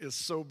think is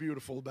so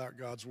beautiful about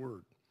God's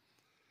word.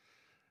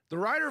 The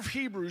writer of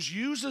Hebrews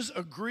uses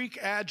a Greek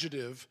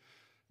adjective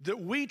that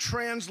we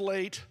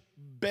translate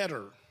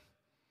better.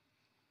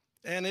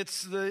 And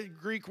it's the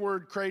Greek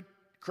word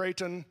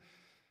kraton.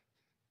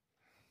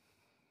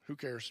 Who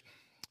cares?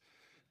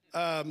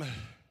 But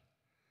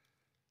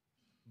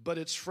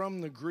it's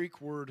from the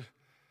Greek word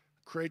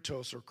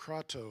kratos or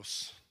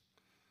kratos,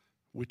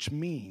 which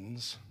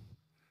means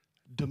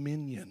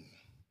dominion.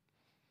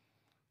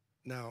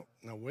 Now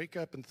wake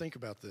up and think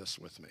about this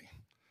with me.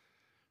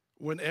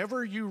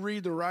 Whenever you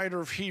read the writer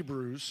of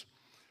Hebrews,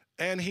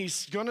 and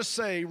he's going to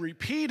say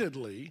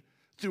repeatedly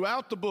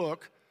throughout the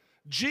book,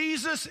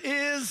 Jesus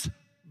is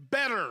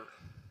better.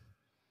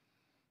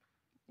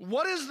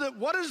 What is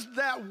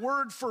that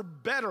word for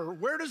better?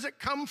 Where does it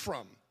come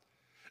from?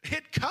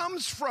 It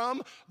comes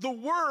from the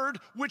word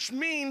which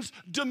means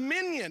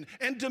dominion.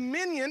 And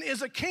dominion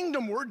is a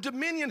kingdom word.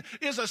 Dominion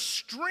is a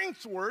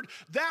strength word.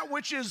 That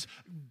which is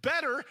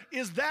better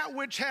is that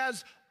which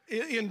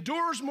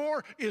endures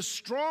more, is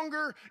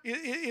stronger,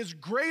 is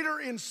greater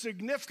in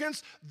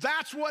significance.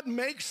 That's what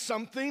makes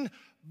something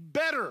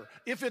better.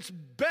 If it's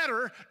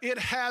better, it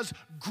has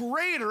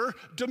greater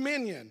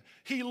dominion.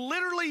 He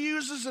literally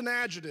uses an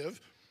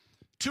adjective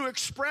to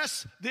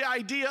express the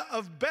idea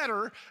of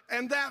better,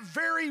 and that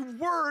very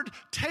word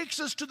takes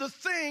us to the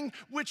thing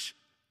which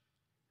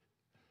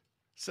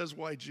says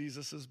why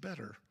Jesus is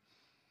better.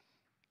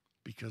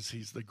 Because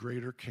he's the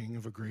greater king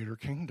of a greater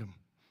kingdom.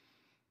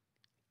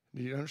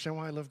 Do you understand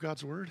why I love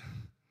God's word?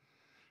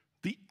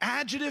 The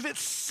adjective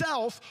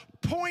itself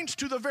points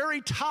to the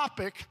very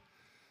topic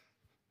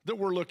that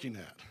we're looking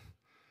at.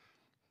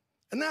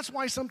 And that's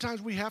why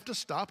sometimes we have to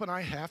stop and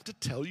I have to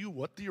tell you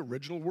what the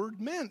original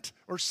word meant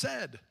or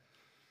said.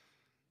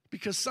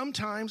 Because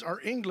sometimes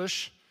our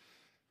English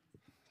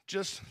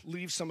just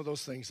leaves some of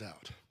those things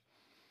out.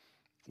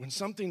 When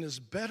something is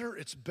better,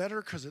 it's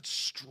better because it's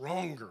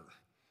stronger.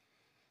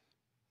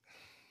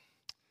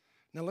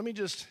 Now let me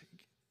just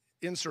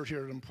insert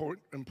here an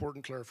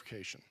important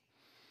clarification.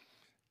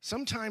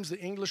 Sometimes the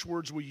English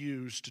words we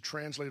use to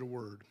translate a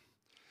word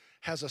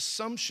has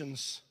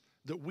assumptions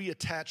that we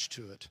attach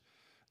to it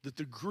that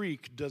the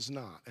Greek does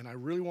not. And I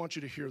really want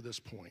you to hear this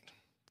point.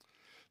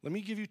 Let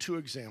me give you two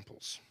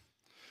examples.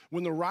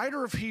 When the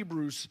writer of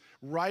Hebrews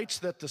writes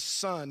that the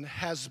Son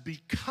has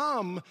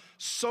become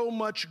so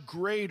much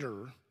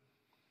greater,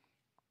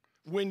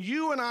 when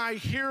you and I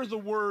hear the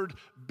word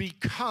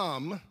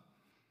become,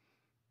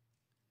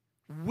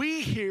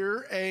 we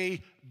hear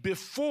a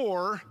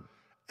before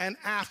and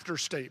after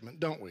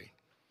statement, don't we?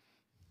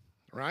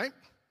 Right?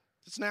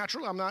 It's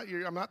natural. I'm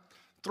not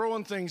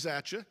throwing things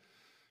at you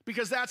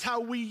because that's how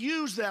we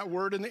use that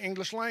word in the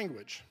English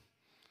language.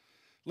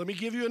 Let me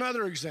give you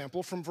another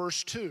example from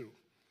verse 2.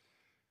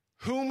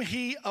 Whom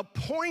he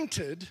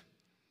appointed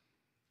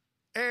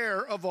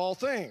heir of all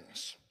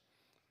things.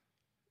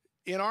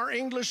 In our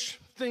English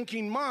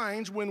thinking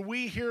minds, when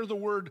we hear the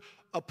word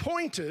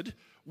appointed,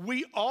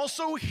 we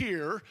also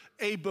hear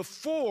a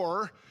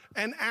before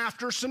and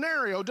after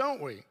scenario,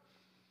 don't we?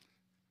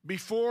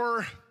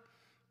 Before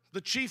the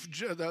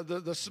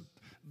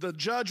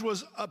judge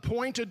was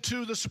appointed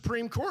to the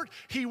Supreme Court,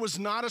 he was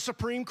not a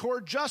Supreme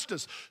Court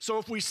justice. So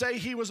if we say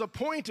he was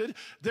appointed,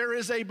 there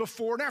is a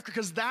before and after,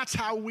 because that's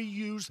how we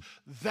use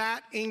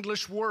that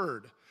English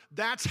word.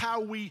 That's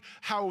how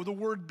the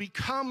word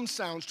become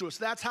sounds to us.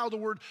 That's how the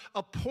word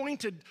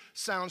appointed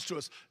sounds to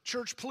us.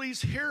 Church, please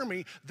hear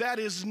me. That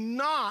is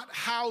not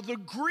how the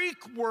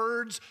Greek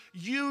words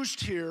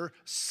used here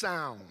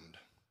sound.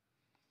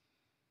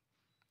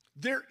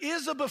 There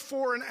is a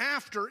before and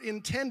after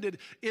intended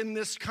in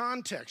this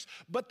context.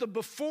 But the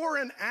before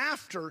and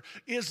after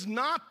is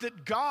not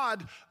that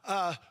God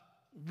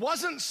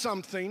wasn't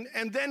something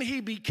and then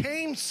he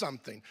became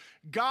something.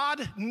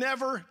 God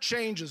never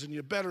changes, and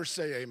you better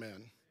say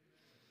amen.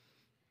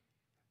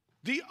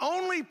 The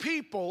only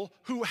people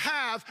who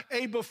have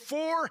a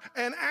before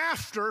and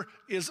after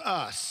is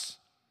us.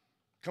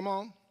 Come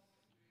on.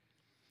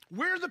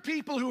 We're the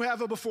people who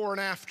have a before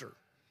and after.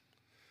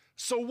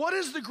 So what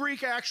is the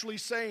Greek actually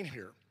saying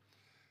here?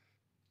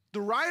 The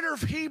writer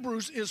of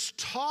Hebrews is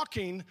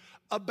talking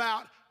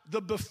about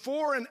the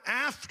before and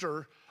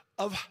after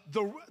of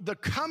the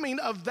coming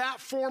of that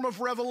form of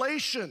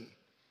revelation.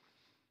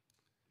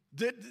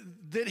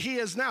 that he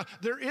is now.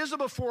 There is a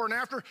before and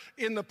after.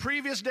 In the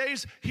previous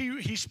days,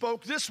 he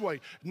spoke this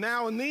way.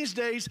 Now in these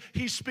days,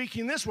 he's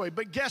speaking this way.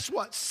 But guess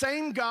what?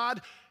 Same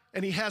God,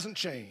 and he hasn't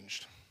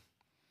changed.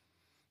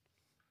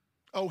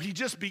 Oh, he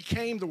just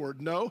became the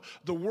Word. No,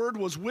 the Word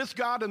was with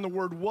God, and the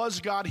Word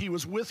was God. He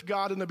was with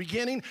God in the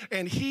beginning,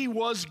 and he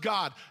was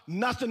God.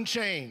 Nothing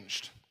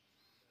changed.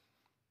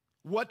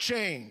 What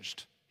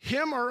changed?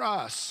 Him or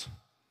us?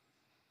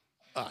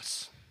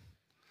 Us.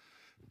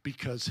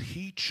 Because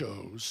he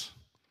chose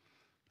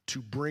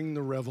to bring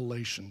the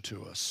revelation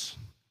to us.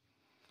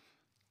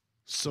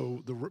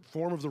 So the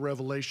form of the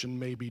revelation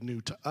may be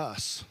new to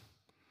us,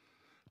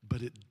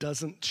 but it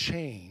doesn't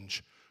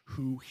change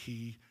who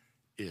he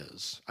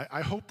is.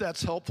 I hope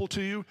that's helpful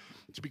to you.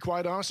 To be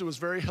quite honest, it was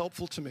very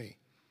helpful to me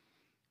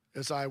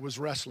as I was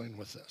wrestling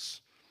with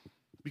this.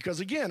 Because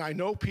again, I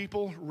know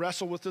people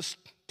wrestle with this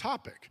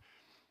topic.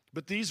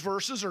 But these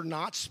verses are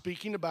not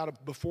speaking about a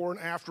before and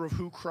after of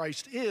who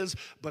Christ is,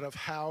 but of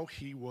how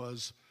he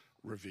was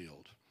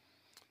revealed.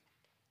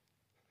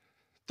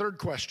 Third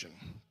question.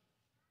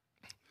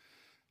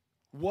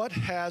 What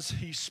has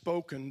he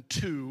spoken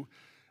to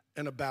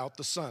and about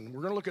the Son?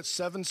 We're going to look at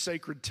 7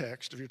 sacred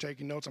texts. If you're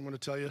taking notes, I'm going to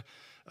tell you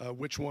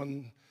which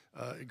one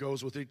it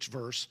goes with each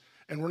verse.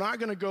 And we're not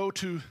going to go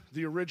to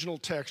the original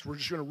text. We're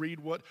just going to read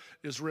what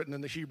is written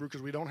in the Hebrew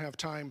because we don't have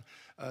time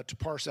to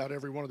parse out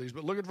every one of these.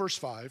 But look at verse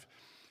 5.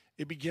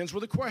 It begins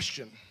with a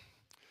question.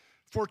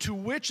 For to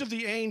which of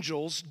the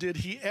angels did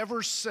he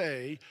ever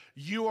say,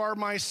 "You are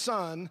my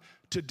son,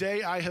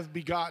 today I have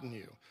begotten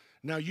you"?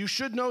 Now you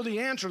should know the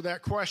answer to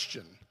that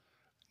question.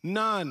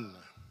 None.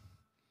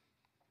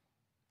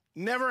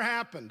 Never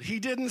happened. He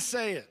didn't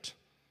say it.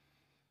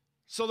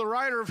 So the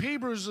writer of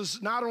Hebrews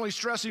is not only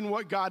stressing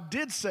what God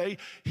did say,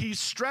 he's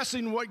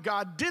stressing what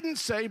God didn't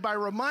say by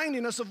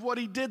reminding us of what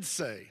he did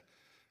say.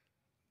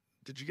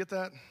 Did you get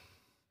that?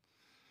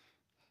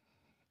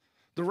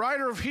 The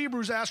writer of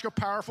Hebrews asks a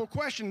powerful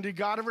question. Did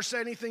God ever say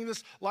anything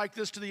like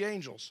this to the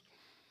angels?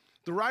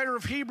 The writer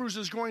of Hebrews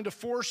is going to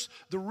force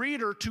the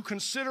reader to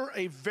consider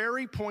a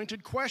very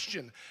pointed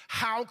question.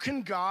 How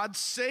can God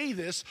say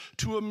this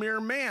to a mere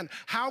man?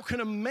 How can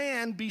a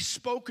man be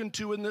spoken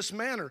to in this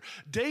manner?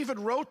 David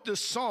wrote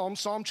this psalm,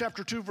 Psalm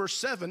chapter 2, verse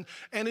 7,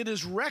 and it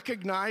is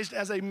recognized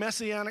as a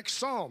messianic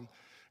psalm.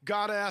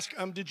 God asked,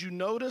 did you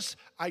notice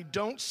I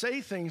don't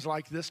say things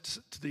like this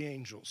to the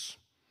angels?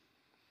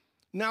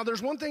 Now,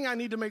 there's one thing I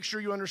need to make sure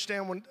you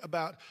understand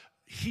about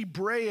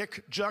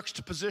Hebraic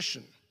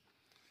juxtaposition.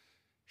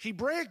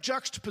 Hebraic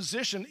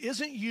juxtaposition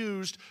isn't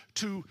used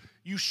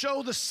you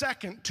show the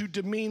second to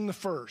demean the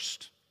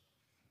first.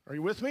 Are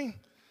you with me?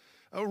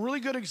 A really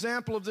good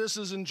example of this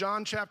is in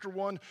John chapter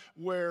 1,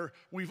 where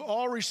we've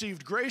all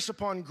received grace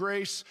upon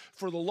grace,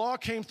 for the law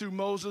came through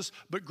Moses,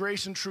 but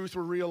grace and truth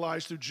were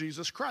realized through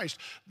Jesus Christ.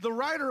 The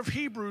writer of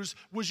Hebrews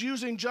was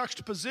using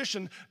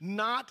juxtaposition,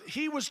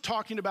 he was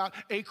talking about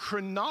a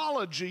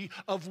chronology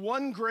of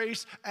one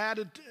grace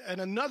added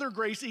and another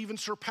grace even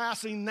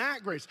surpassing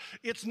that grace.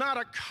 It's not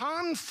a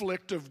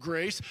conflict of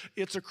grace,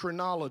 it's a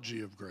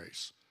chronology of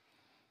grace.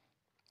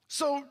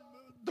 So,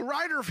 the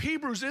writer of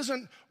Hebrews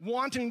isn't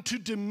wanting to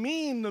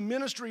demean the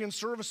ministry and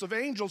service of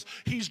angels.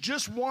 He's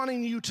just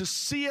wanting you to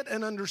see it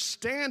and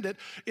understand it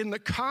in the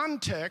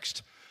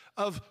context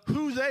of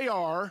who they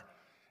are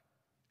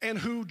and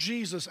who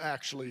Jesus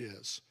actually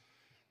is.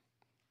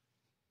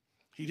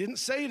 He didn't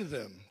say to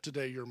them,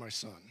 "Today you're my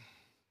son."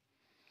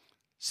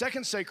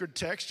 Second sacred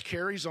text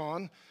carries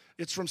on.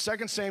 It's from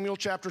 2 Samuel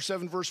chapter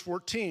 7, verse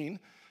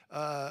 14.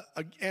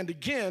 And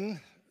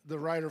again, the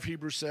writer of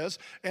Hebrews says,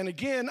 "And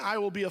again, I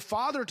will be a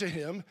father to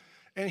him,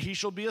 and he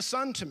shall be a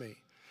son to me."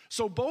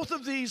 So both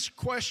of these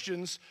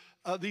questions,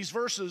 these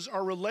verses,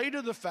 are related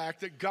to the fact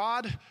that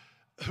God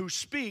who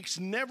speaks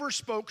never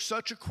spoke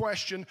such a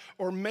question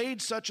or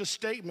made such a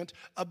statement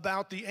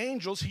about the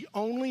angels. He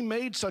only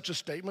made such a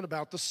statement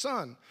about the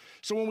Son.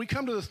 So when we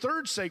come to the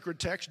third sacred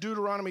text,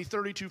 Deuteronomy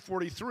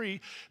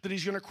 32:43, that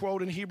he's going to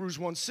quote in Hebrews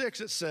 1:6,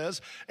 it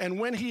says, "And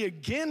when he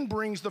again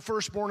brings the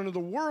firstborn into the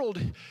world,"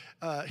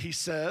 he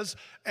says,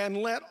 "and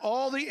let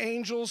all the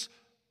angels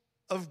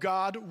of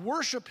God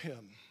worship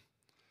him."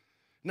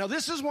 Now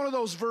this is one of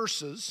those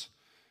verses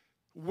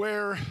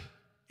where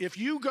if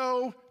you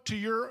go to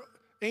your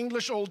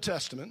English Old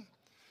Testament,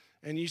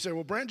 and you say,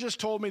 "Well, Brent just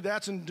told me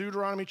that's in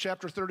Deuteronomy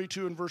chapter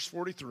 32 and verse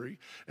 43,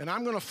 and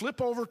I'm going to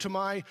flip over to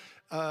my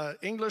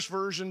English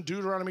version,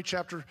 Deuteronomy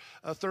chapter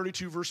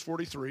 32, verse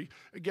 43.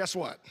 Guess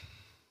what?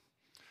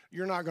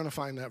 You're not going to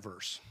find that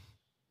verse.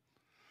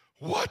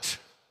 What?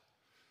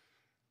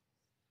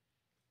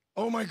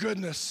 Oh my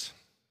goodness.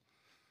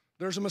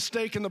 There's a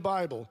mistake in the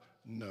Bible.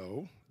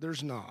 No,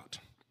 there's not.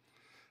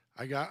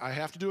 I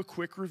have to do a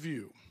quick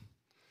review.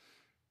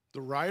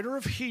 The writer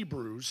of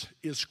Hebrews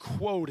is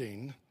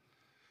quoting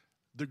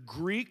the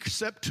Greek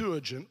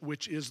Septuagint,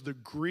 which is the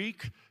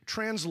Greek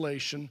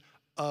translation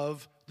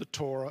of the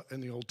Torah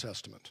in the Old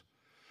Testament,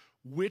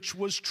 which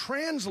was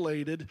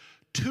translated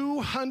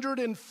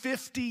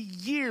 250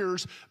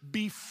 years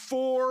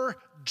before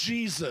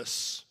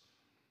Jesus.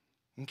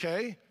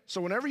 Okay? So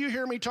whenever you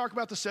hear me talk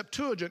about the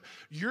Septuagint,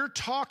 you're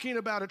talking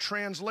about a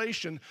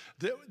translation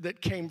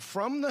that came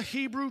from the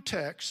Hebrew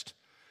text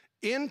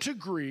into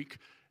Greek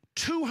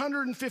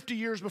 250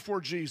 years before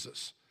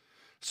Jesus.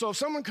 So if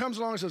someone comes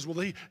along and says,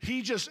 well,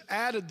 he just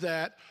added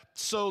that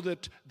so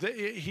that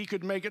he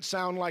could make it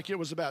sound like it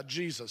was about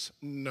Jesus.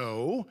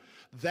 No,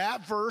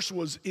 that verse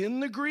was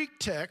in the Greek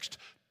text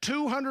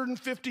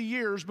 250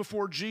 years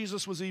before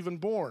Jesus was even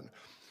born.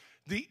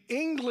 The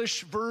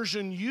English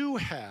version you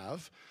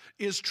have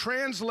is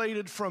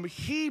translated from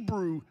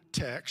Hebrew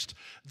text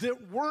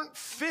that weren't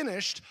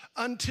finished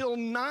until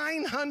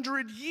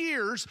 900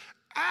 years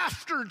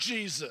after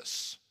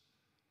Jesus.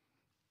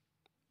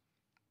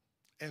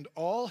 And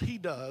all he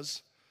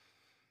does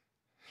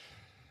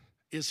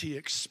is he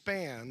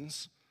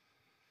expands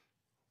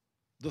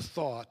the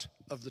thought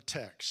of the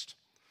text.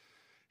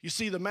 You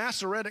see, the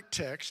Masoretic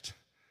text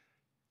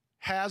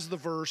has the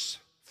verse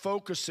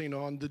focusing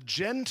on the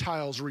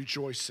Gentiles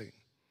rejoicing.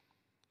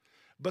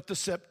 But the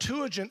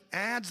Septuagint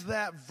adds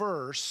that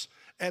verse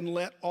and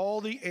let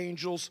all the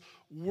angels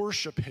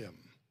worship him.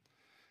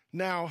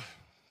 Now,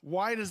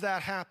 why does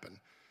that happen?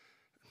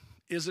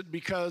 Is it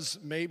because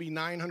maybe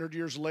 900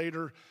 years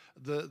later,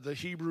 the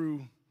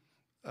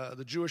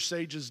Jewish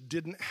sages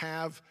didn't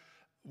have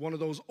one of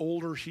those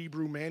older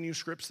Hebrew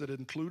manuscripts that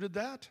included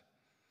that?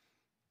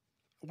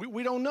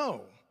 We don't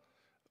know.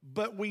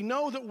 But we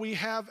know that we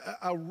have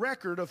a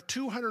record of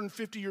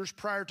 250 years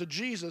prior to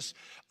Jesus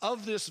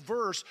of this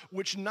verse,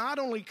 which not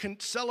only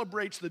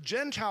celebrates the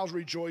Gentiles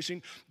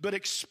rejoicing, but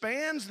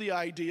expands the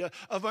idea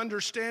of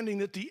understanding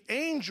that the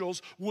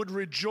angels would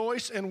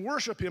rejoice and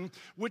worship him,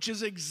 which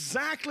is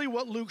exactly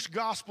what Luke's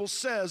gospel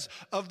says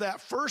of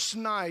that first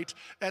night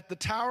at the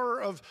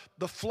Tower of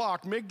the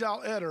Flock,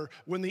 Migdal Eder,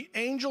 when the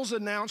angels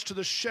announced to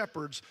the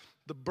shepherds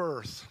the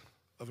birth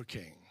of a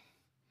king.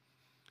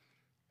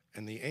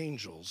 And the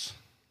angels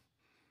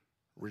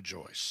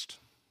rejoiced.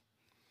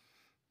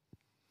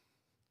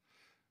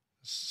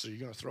 So you're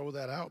going to throw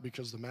that out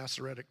because the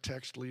Masoretic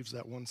text leaves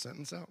that one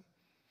sentence out?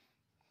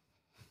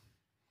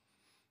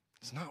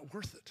 It's not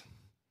worth it.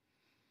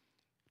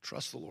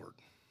 Trust the Lord.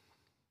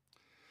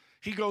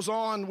 He goes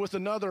on with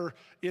another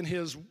in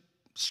his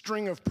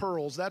string of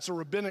pearls. That's a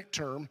rabbinic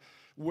term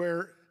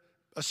where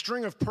a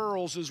string of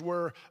pearls is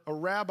where a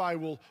rabbi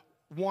will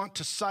want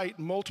to cite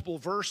multiple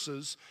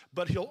verses,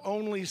 but he'll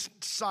only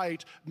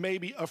cite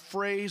maybe a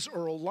phrase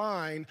or a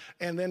line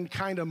and then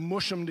kind of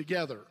mush them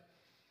together.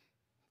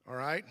 All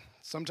right?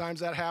 Sometimes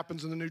that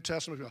happens in the New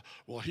Testament.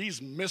 Well,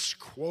 he's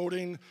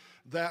misquoting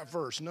that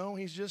verse. No,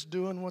 he's just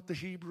doing what the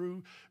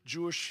Hebrew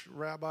Jewish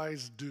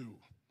rabbis do.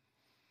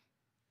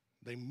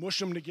 They mush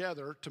them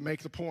together to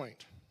make the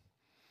point.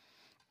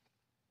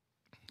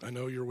 I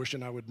know you're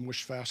wishing I would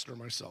mush faster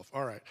myself.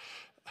 All right.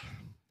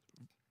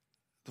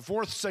 The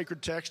fourth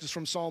sacred text is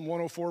from Psalm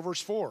 104,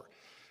 verse 4.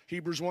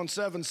 Hebrews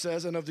 1:7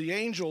 says, and of the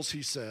angels,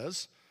 he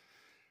says,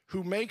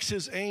 who makes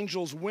his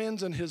angels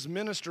winds and his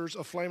ministers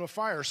a flame of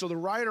fire. So the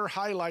writer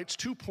highlights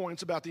 2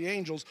 points about the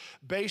angels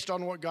based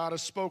on what God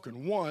has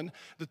spoken. 1,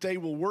 that they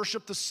will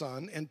worship the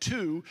Son, and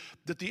 2,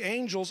 that the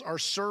angels are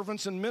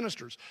servants and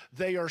ministers.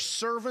 They are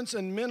servants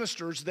and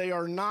ministers. They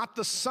are not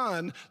the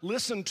Son.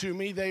 Listen to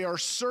me. They are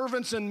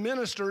servants and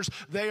ministers.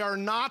 They are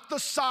not the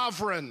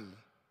sovereign.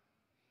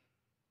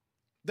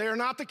 They are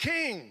not the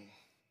king.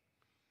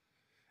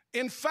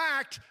 In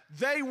fact,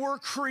 they were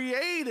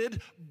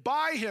created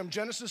by him.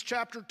 Genesis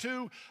chapter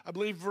 2, I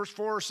believe verse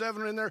 4 or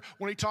 7 are in there,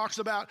 when he talks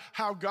about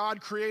how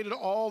God created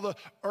all the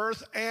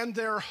earth and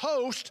their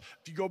host.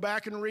 If you go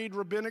back and read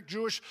rabbinic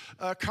Jewish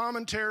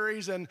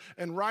commentaries and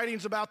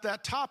writings about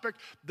that topic,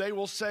 they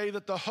will say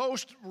that the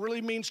host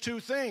really means 2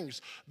 things.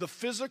 The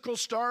physical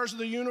stars of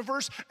the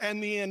universe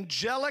and the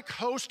angelic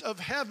host of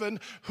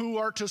heaven who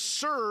are to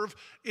serve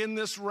in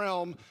this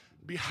realm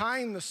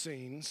behind the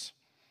scenes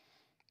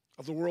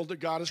of the world that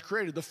God has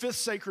created. The 5th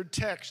sacred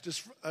text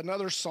is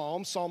another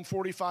psalm, Psalm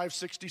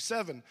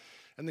 45:67.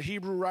 And the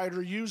Hebrew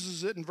writer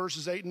uses it in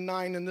verses 8 and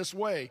 9 in this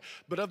way.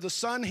 But of the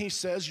Son, he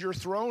says, your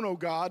throne, O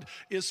God,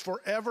 is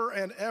forever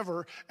and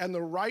ever, and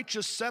the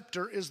righteous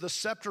scepter is the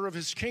scepter of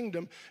his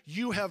kingdom.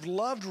 You have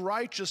loved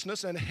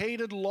righteousness and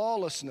hated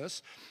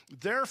lawlessness.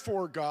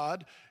 Therefore,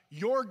 God,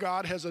 your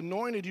God, has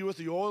anointed you with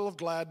the oil of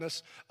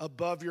gladness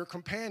above your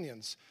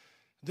companions.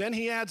 Then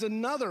he adds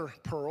another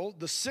pearl,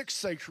 the 6th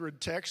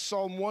sacred text,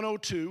 Psalm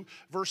 102,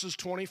 verses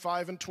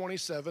 25 and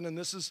 27, and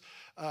this is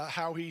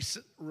how he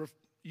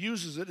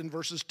uses it in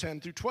verses 10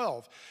 through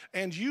 12.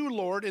 And you,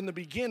 Lord, in the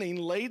beginning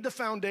laid the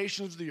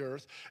foundations of the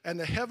earth, and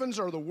the heavens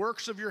are the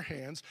works of your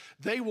hands.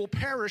 They will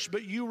perish,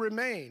 but you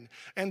remain,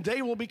 and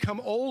they will become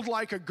old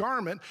like a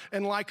garment,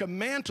 and like a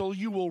mantle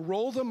you will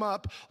roll them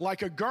up.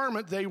 Like a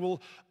garment they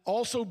will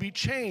also be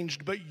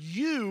changed, but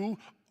you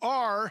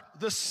are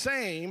the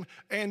same,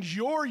 and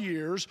your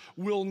years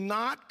will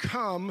not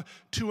come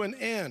to an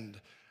end.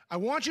 I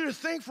want you to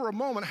think for a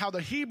moment how the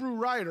Hebrew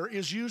writer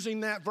is using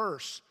that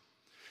verse.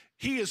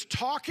 He is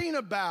talking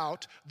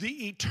about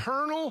the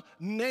eternal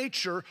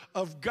nature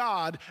of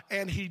God,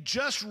 and he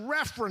just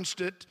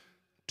referenced it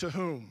to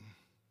whom?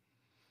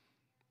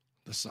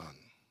 The Son.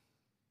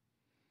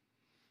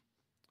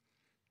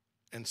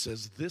 and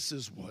says, this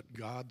is what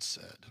God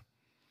said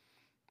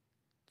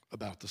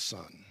about the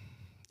Son.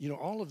 You know,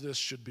 all of this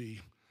should be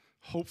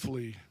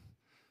hopefully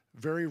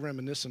very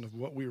reminiscent of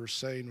what we were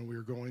saying when we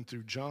were going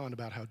through John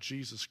about how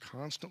Jesus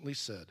constantly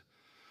said,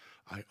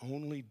 I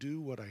only do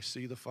what I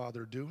see the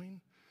Father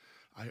doing.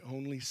 I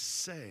only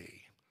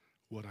say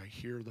what I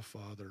hear the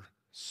Father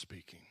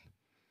speaking.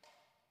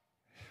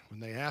 When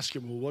they ask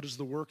him, well, what is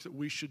the work that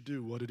we should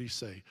do? What did he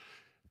say?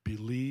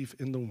 Believe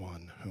in the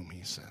one whom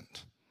he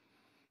sent.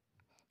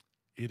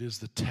 It is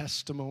the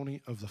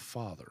testimony of the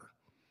Father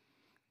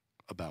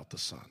about the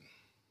Son.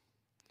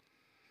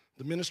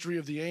 The ministry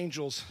of the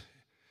angels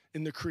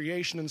in the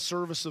creation and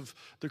service of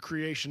the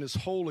creation is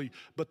holy,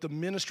 but the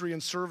ministry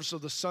and service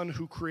of the Son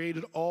who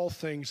created all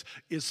things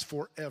is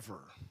forever.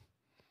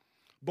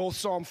 Both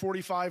Psalm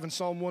 45 and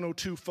Psalm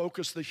 102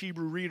 focus the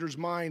Hebrew readers'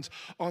 minds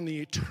on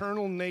the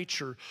eternal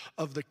nature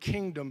of the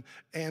kingdom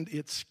and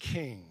its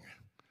king.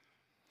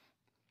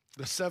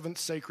 The seventh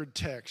sacred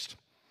text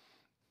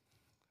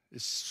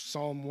is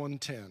Psalm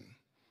 110.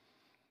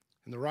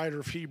 And the writer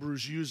of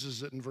Hebrews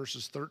uses it in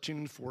verses 13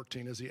 and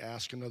 14 as he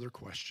asks another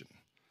question.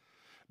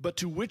 But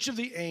to which of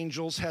the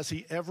angels has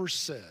he ever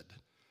said,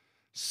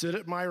 sit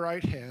at my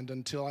right hand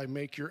until I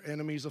make your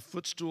enemies a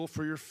footstool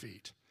for your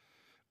feet?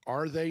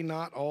 Are they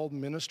not all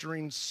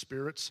ministering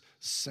spirits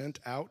sent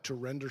out to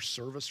render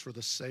service for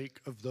the sake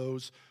of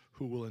those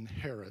who will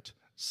inherit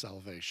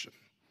salvation?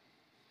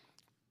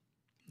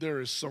 There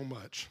is so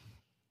much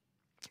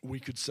we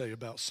could say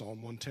about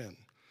Psalm 110.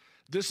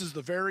 This is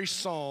the very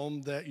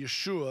psalm that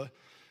Yeshua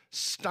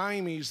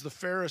stymies the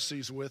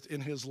Pharisees with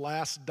in his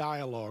last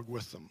dialogue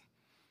with them.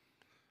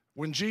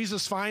 When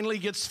Jesus finally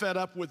gets fed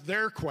up with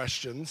their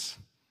questions,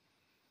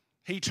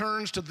 he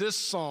turns to this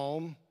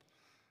psalm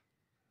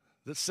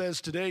that says,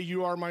 today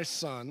you are my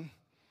son,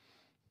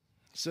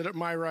 sit at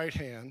my right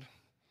hand,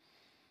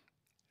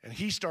 and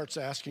he starts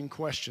asking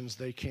questions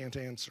they can't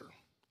answer.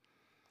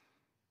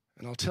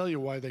 And I'll tell you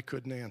why they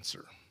couldn't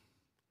answer.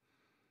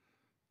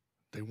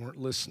 They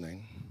weren't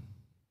listening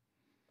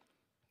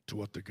to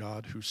what the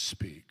God who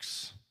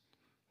speaks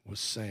was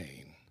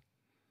saying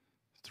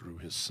through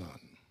his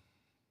Son.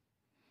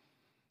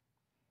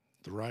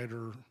 The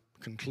writer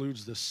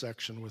concludes this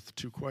section with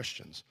two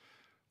questions.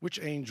 Which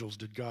angels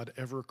did God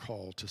ever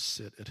call to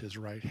sit at his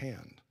right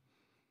hand?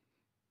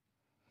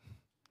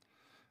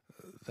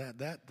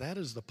 That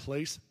is the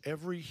place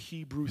every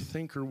Hebrew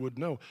thinker would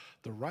know.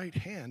 The right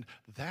hand,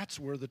 that's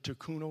where the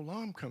Tikkun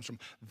Olam comes from.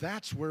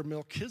 That's where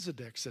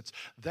Melchizedek sits.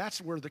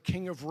 That's where the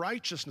King of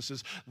Righteousness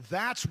is.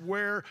 That's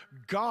where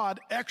God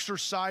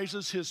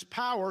exercises his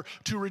power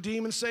to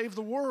redeem and save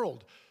the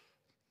world.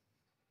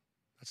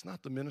 That's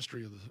not the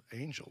ministry of the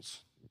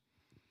angels.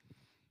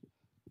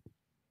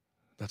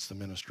 That's the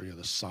ministry of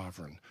the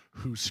sovereign,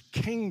 whose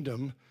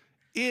kingdom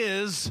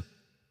is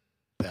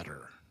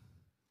better.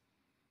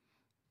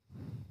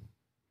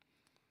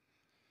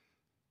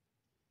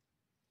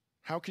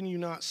 How can you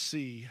not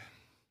see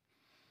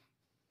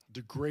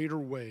the greater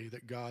way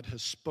that God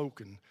has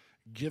spoken,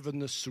 given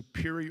the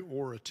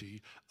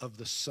superiority of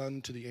the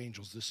Son to the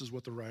angels? This is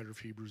what the writer of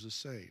Hebrews is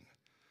saying.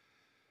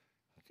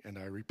 And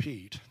I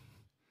repeat,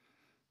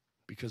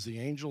 because the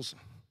angels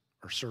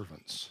are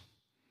servants,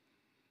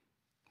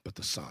 but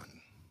the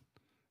Son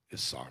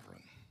is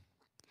sovereign.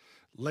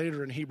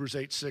 Later in Hebrews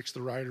 8:6,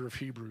 the writer of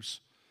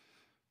Hebrews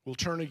will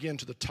turn again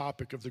to the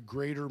topic of the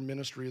greater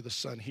ministry of the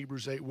Son.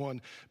 Hebrews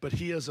 8:1, but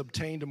he has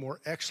obtained a more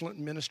excellent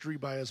ministry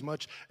by as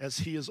much as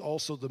he is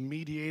also the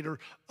mediator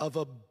of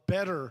a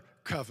better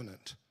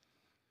covenant.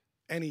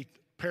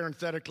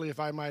 Parenthetically, if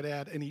I might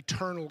add, an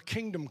eternal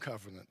kingdom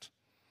covenant,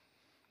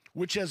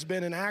 which has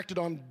been enacted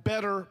on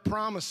better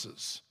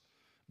promises,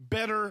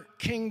 better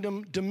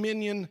kingdom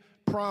dominion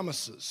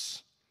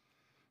promises.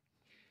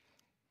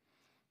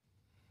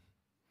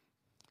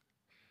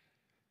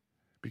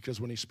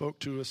 Because when he spoke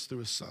to us through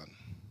his Son,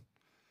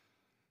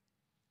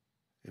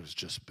 it was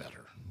just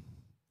better.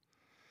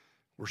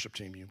 Worship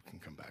team, you can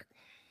come back.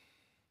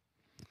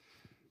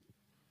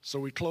 So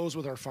we close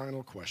with our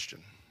final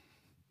question.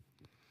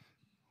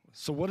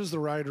 So what is the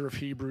writer of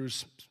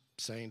Hebrews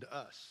saying to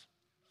us?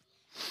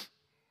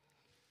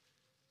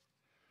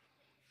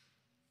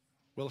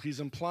 Well, he's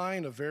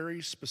implying a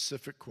very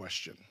specific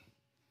question.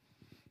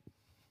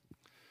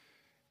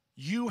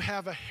 You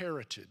have a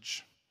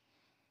heritage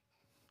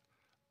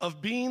of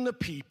being the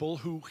people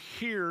who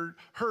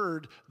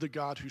heard the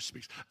God who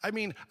speaks. I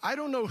mean, I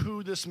don't know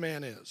who this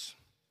man is,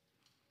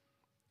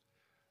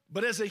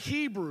 but as a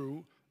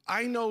Hebrew,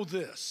 I know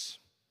this.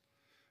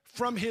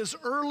 From his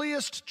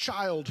earliest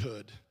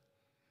childhood,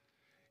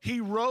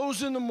 he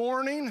rose in the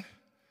morning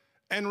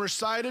and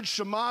recited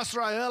Shema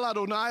Israel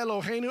Adonai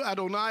Eloheinu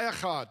Adonai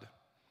Echad.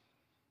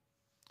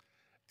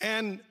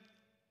 And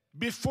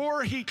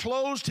before he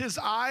closed his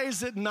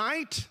eyes at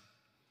night,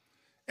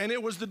 and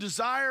it was the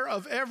desire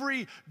of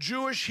every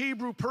Jewish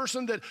Hebrew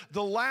person that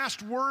the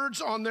last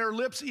words on their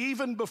lips,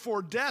 even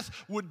before death,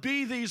 would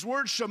be these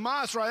words,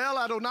 Shema Israel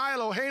Adonai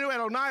Eloheinu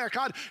Adonai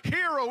Echad.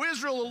 Hear, O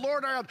Israel, the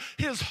Lord our God.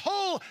 His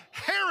whole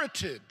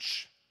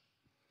heritage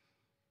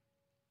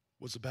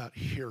was about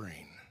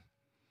hearing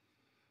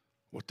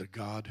what the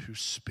God who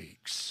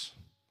speaks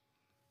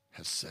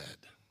has said.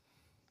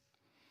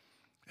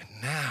 And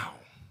now,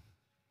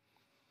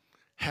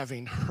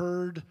 having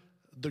heard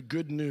the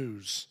good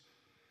news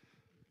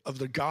of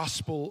the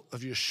gospel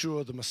of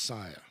Yeshua the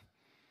Messiah,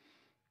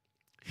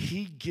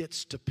 he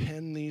gets to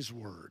pen these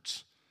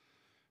words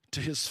to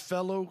his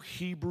fellow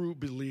Hebrew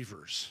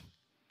believers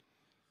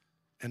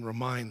and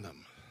remind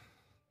them,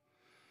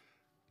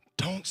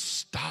 don't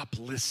stop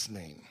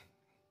listening.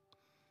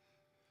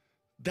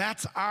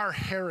 That's our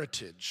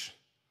heritage.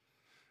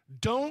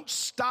 Don't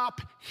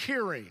stop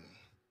hearing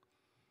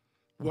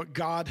what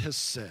God has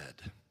said.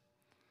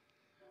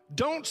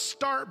 Don't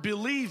start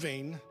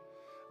believing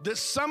that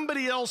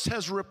somebody else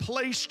has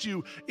replaced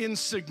you in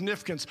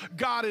significance.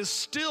 God is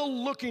still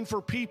looking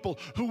for people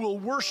who will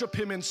worship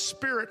him in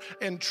spirit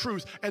and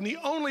truth. And the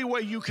only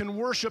way you can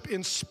worship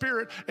in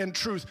spirit and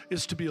truth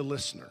is to be a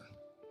listener,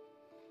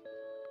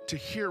 to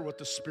hear what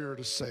the Spirit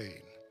is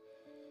saying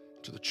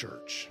to the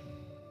church.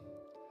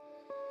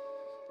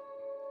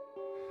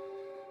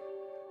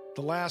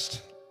 The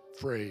last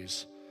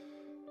phrase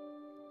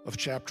of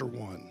chapter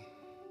 1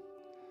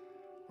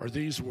 are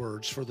these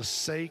words, for the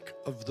sake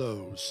of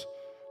those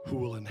who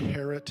will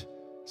inherit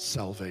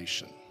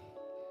salvation.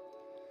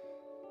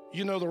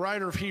 You know, the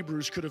writer of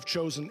Hebrews could have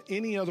chosen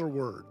any other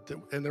word,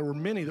 and there were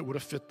many that would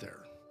have fit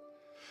there.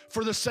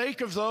 For the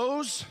sake of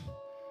those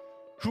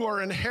who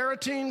are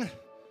inheriting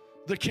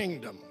the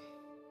kingdom.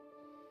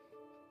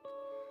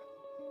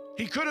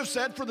 He could have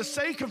said, for the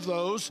sake of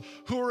those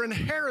who are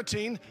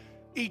inheriting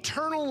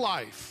eternal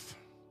life.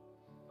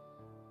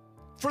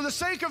 For the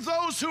sake of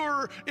those who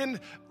are in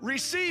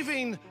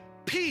receiving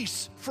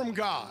peace from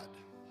God.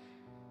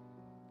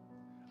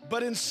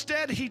 But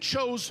instead, he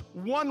chose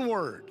one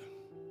word,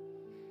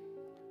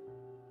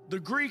 the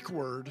Greek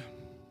word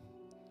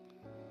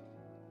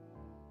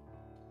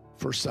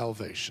for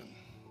salvation.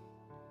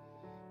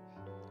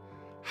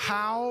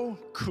 How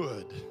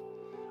could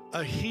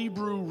a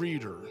Hebrew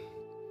reader,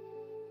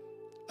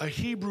 a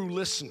Hebrew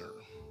listener,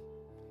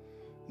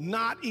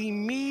 not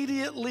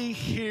immediately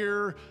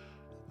hear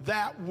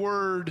that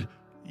word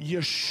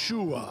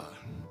Yeshua,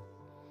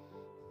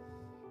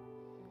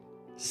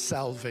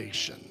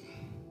 salvation?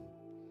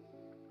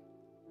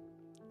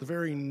 The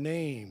very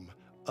name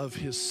of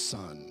his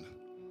son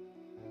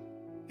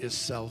is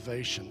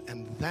salvation.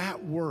 And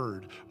that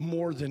word,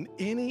 more than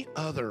any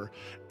other,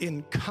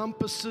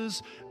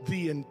 encompasses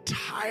the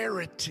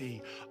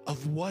entirety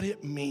of what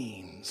it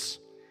means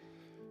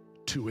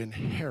to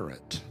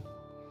inherit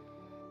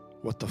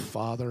what the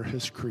Father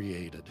has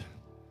created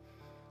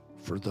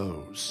for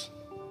those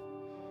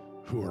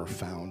who are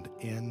found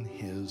in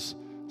his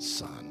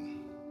Son.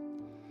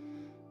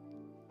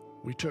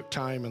 We took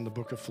time in the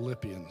book of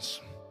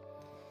Philippians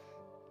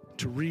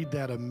to read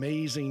that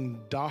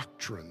amazing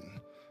doctrine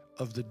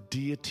of the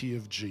deity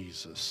of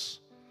Jesus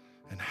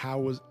and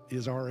how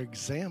is our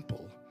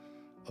example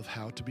of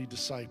how to be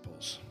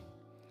disciples.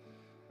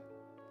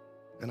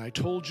 And I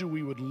told you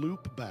we would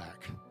loop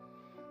back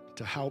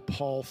to how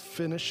Paul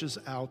finishes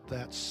out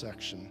that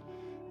section,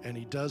 and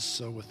he does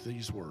so with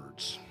these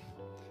words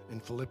in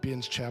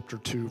Philippians chapter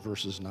 2,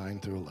 verses 9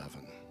 through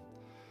 11.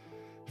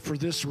 For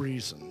this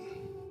reason,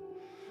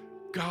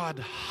 God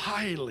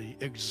highly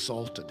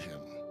exalted him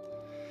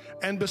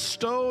and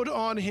bestowed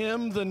on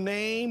him the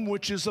name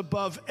which is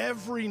above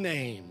every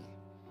name,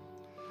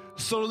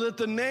 so that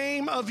the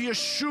name of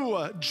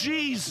Yeshua,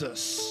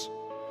 Jesus,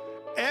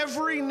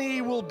 every knee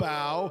will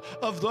bow,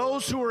 of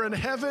those who are in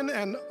heaven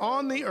and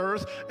on the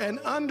earth and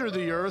under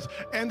the earth,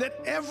 and that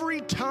every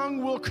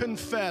tongue will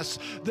confess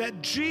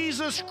that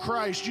Jesus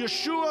Christ,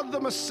 Yeshua the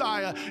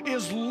Messiah,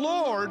 is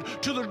Lord,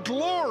 to the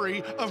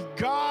glory of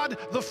God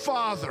the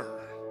Father.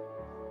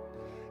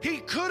 He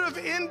could have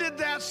ended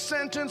that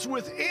sentence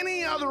with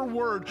any other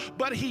word,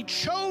 but he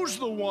chose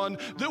the one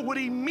that would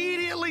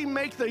immediately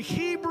make the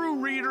Hebrew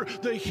reader,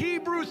 the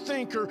Hebrew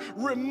thinker,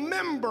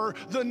 remember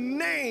the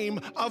name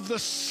of the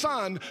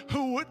Son,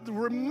 who would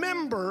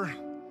remember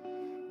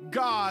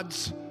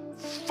God's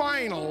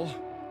final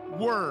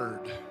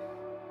word.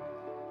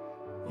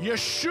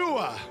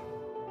 Yeshua,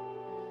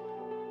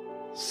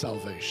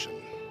 salvation.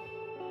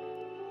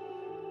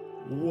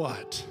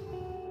 What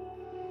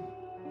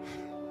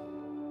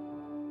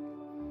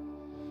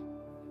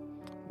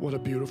a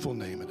beautiful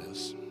name it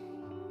is.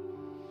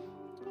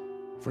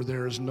 For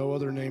there is no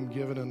other name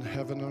given in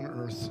heaven, on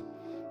earth,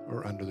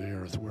 or under the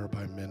earth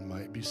whereby men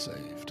might be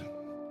saved,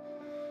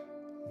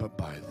 but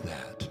by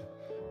that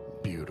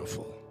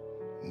beautiful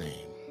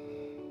name.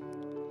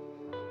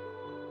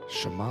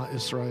 Shema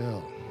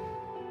Israel.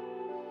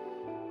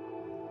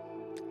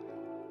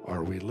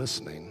 Are we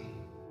listening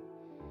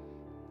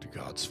to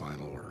God's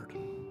final word?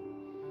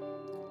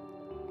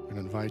 I'm going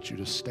to invite you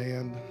to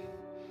stand.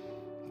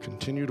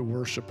 Continue to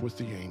worship with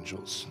the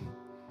angels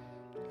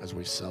as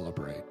we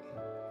celebrate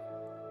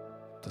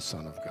the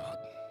Son of God.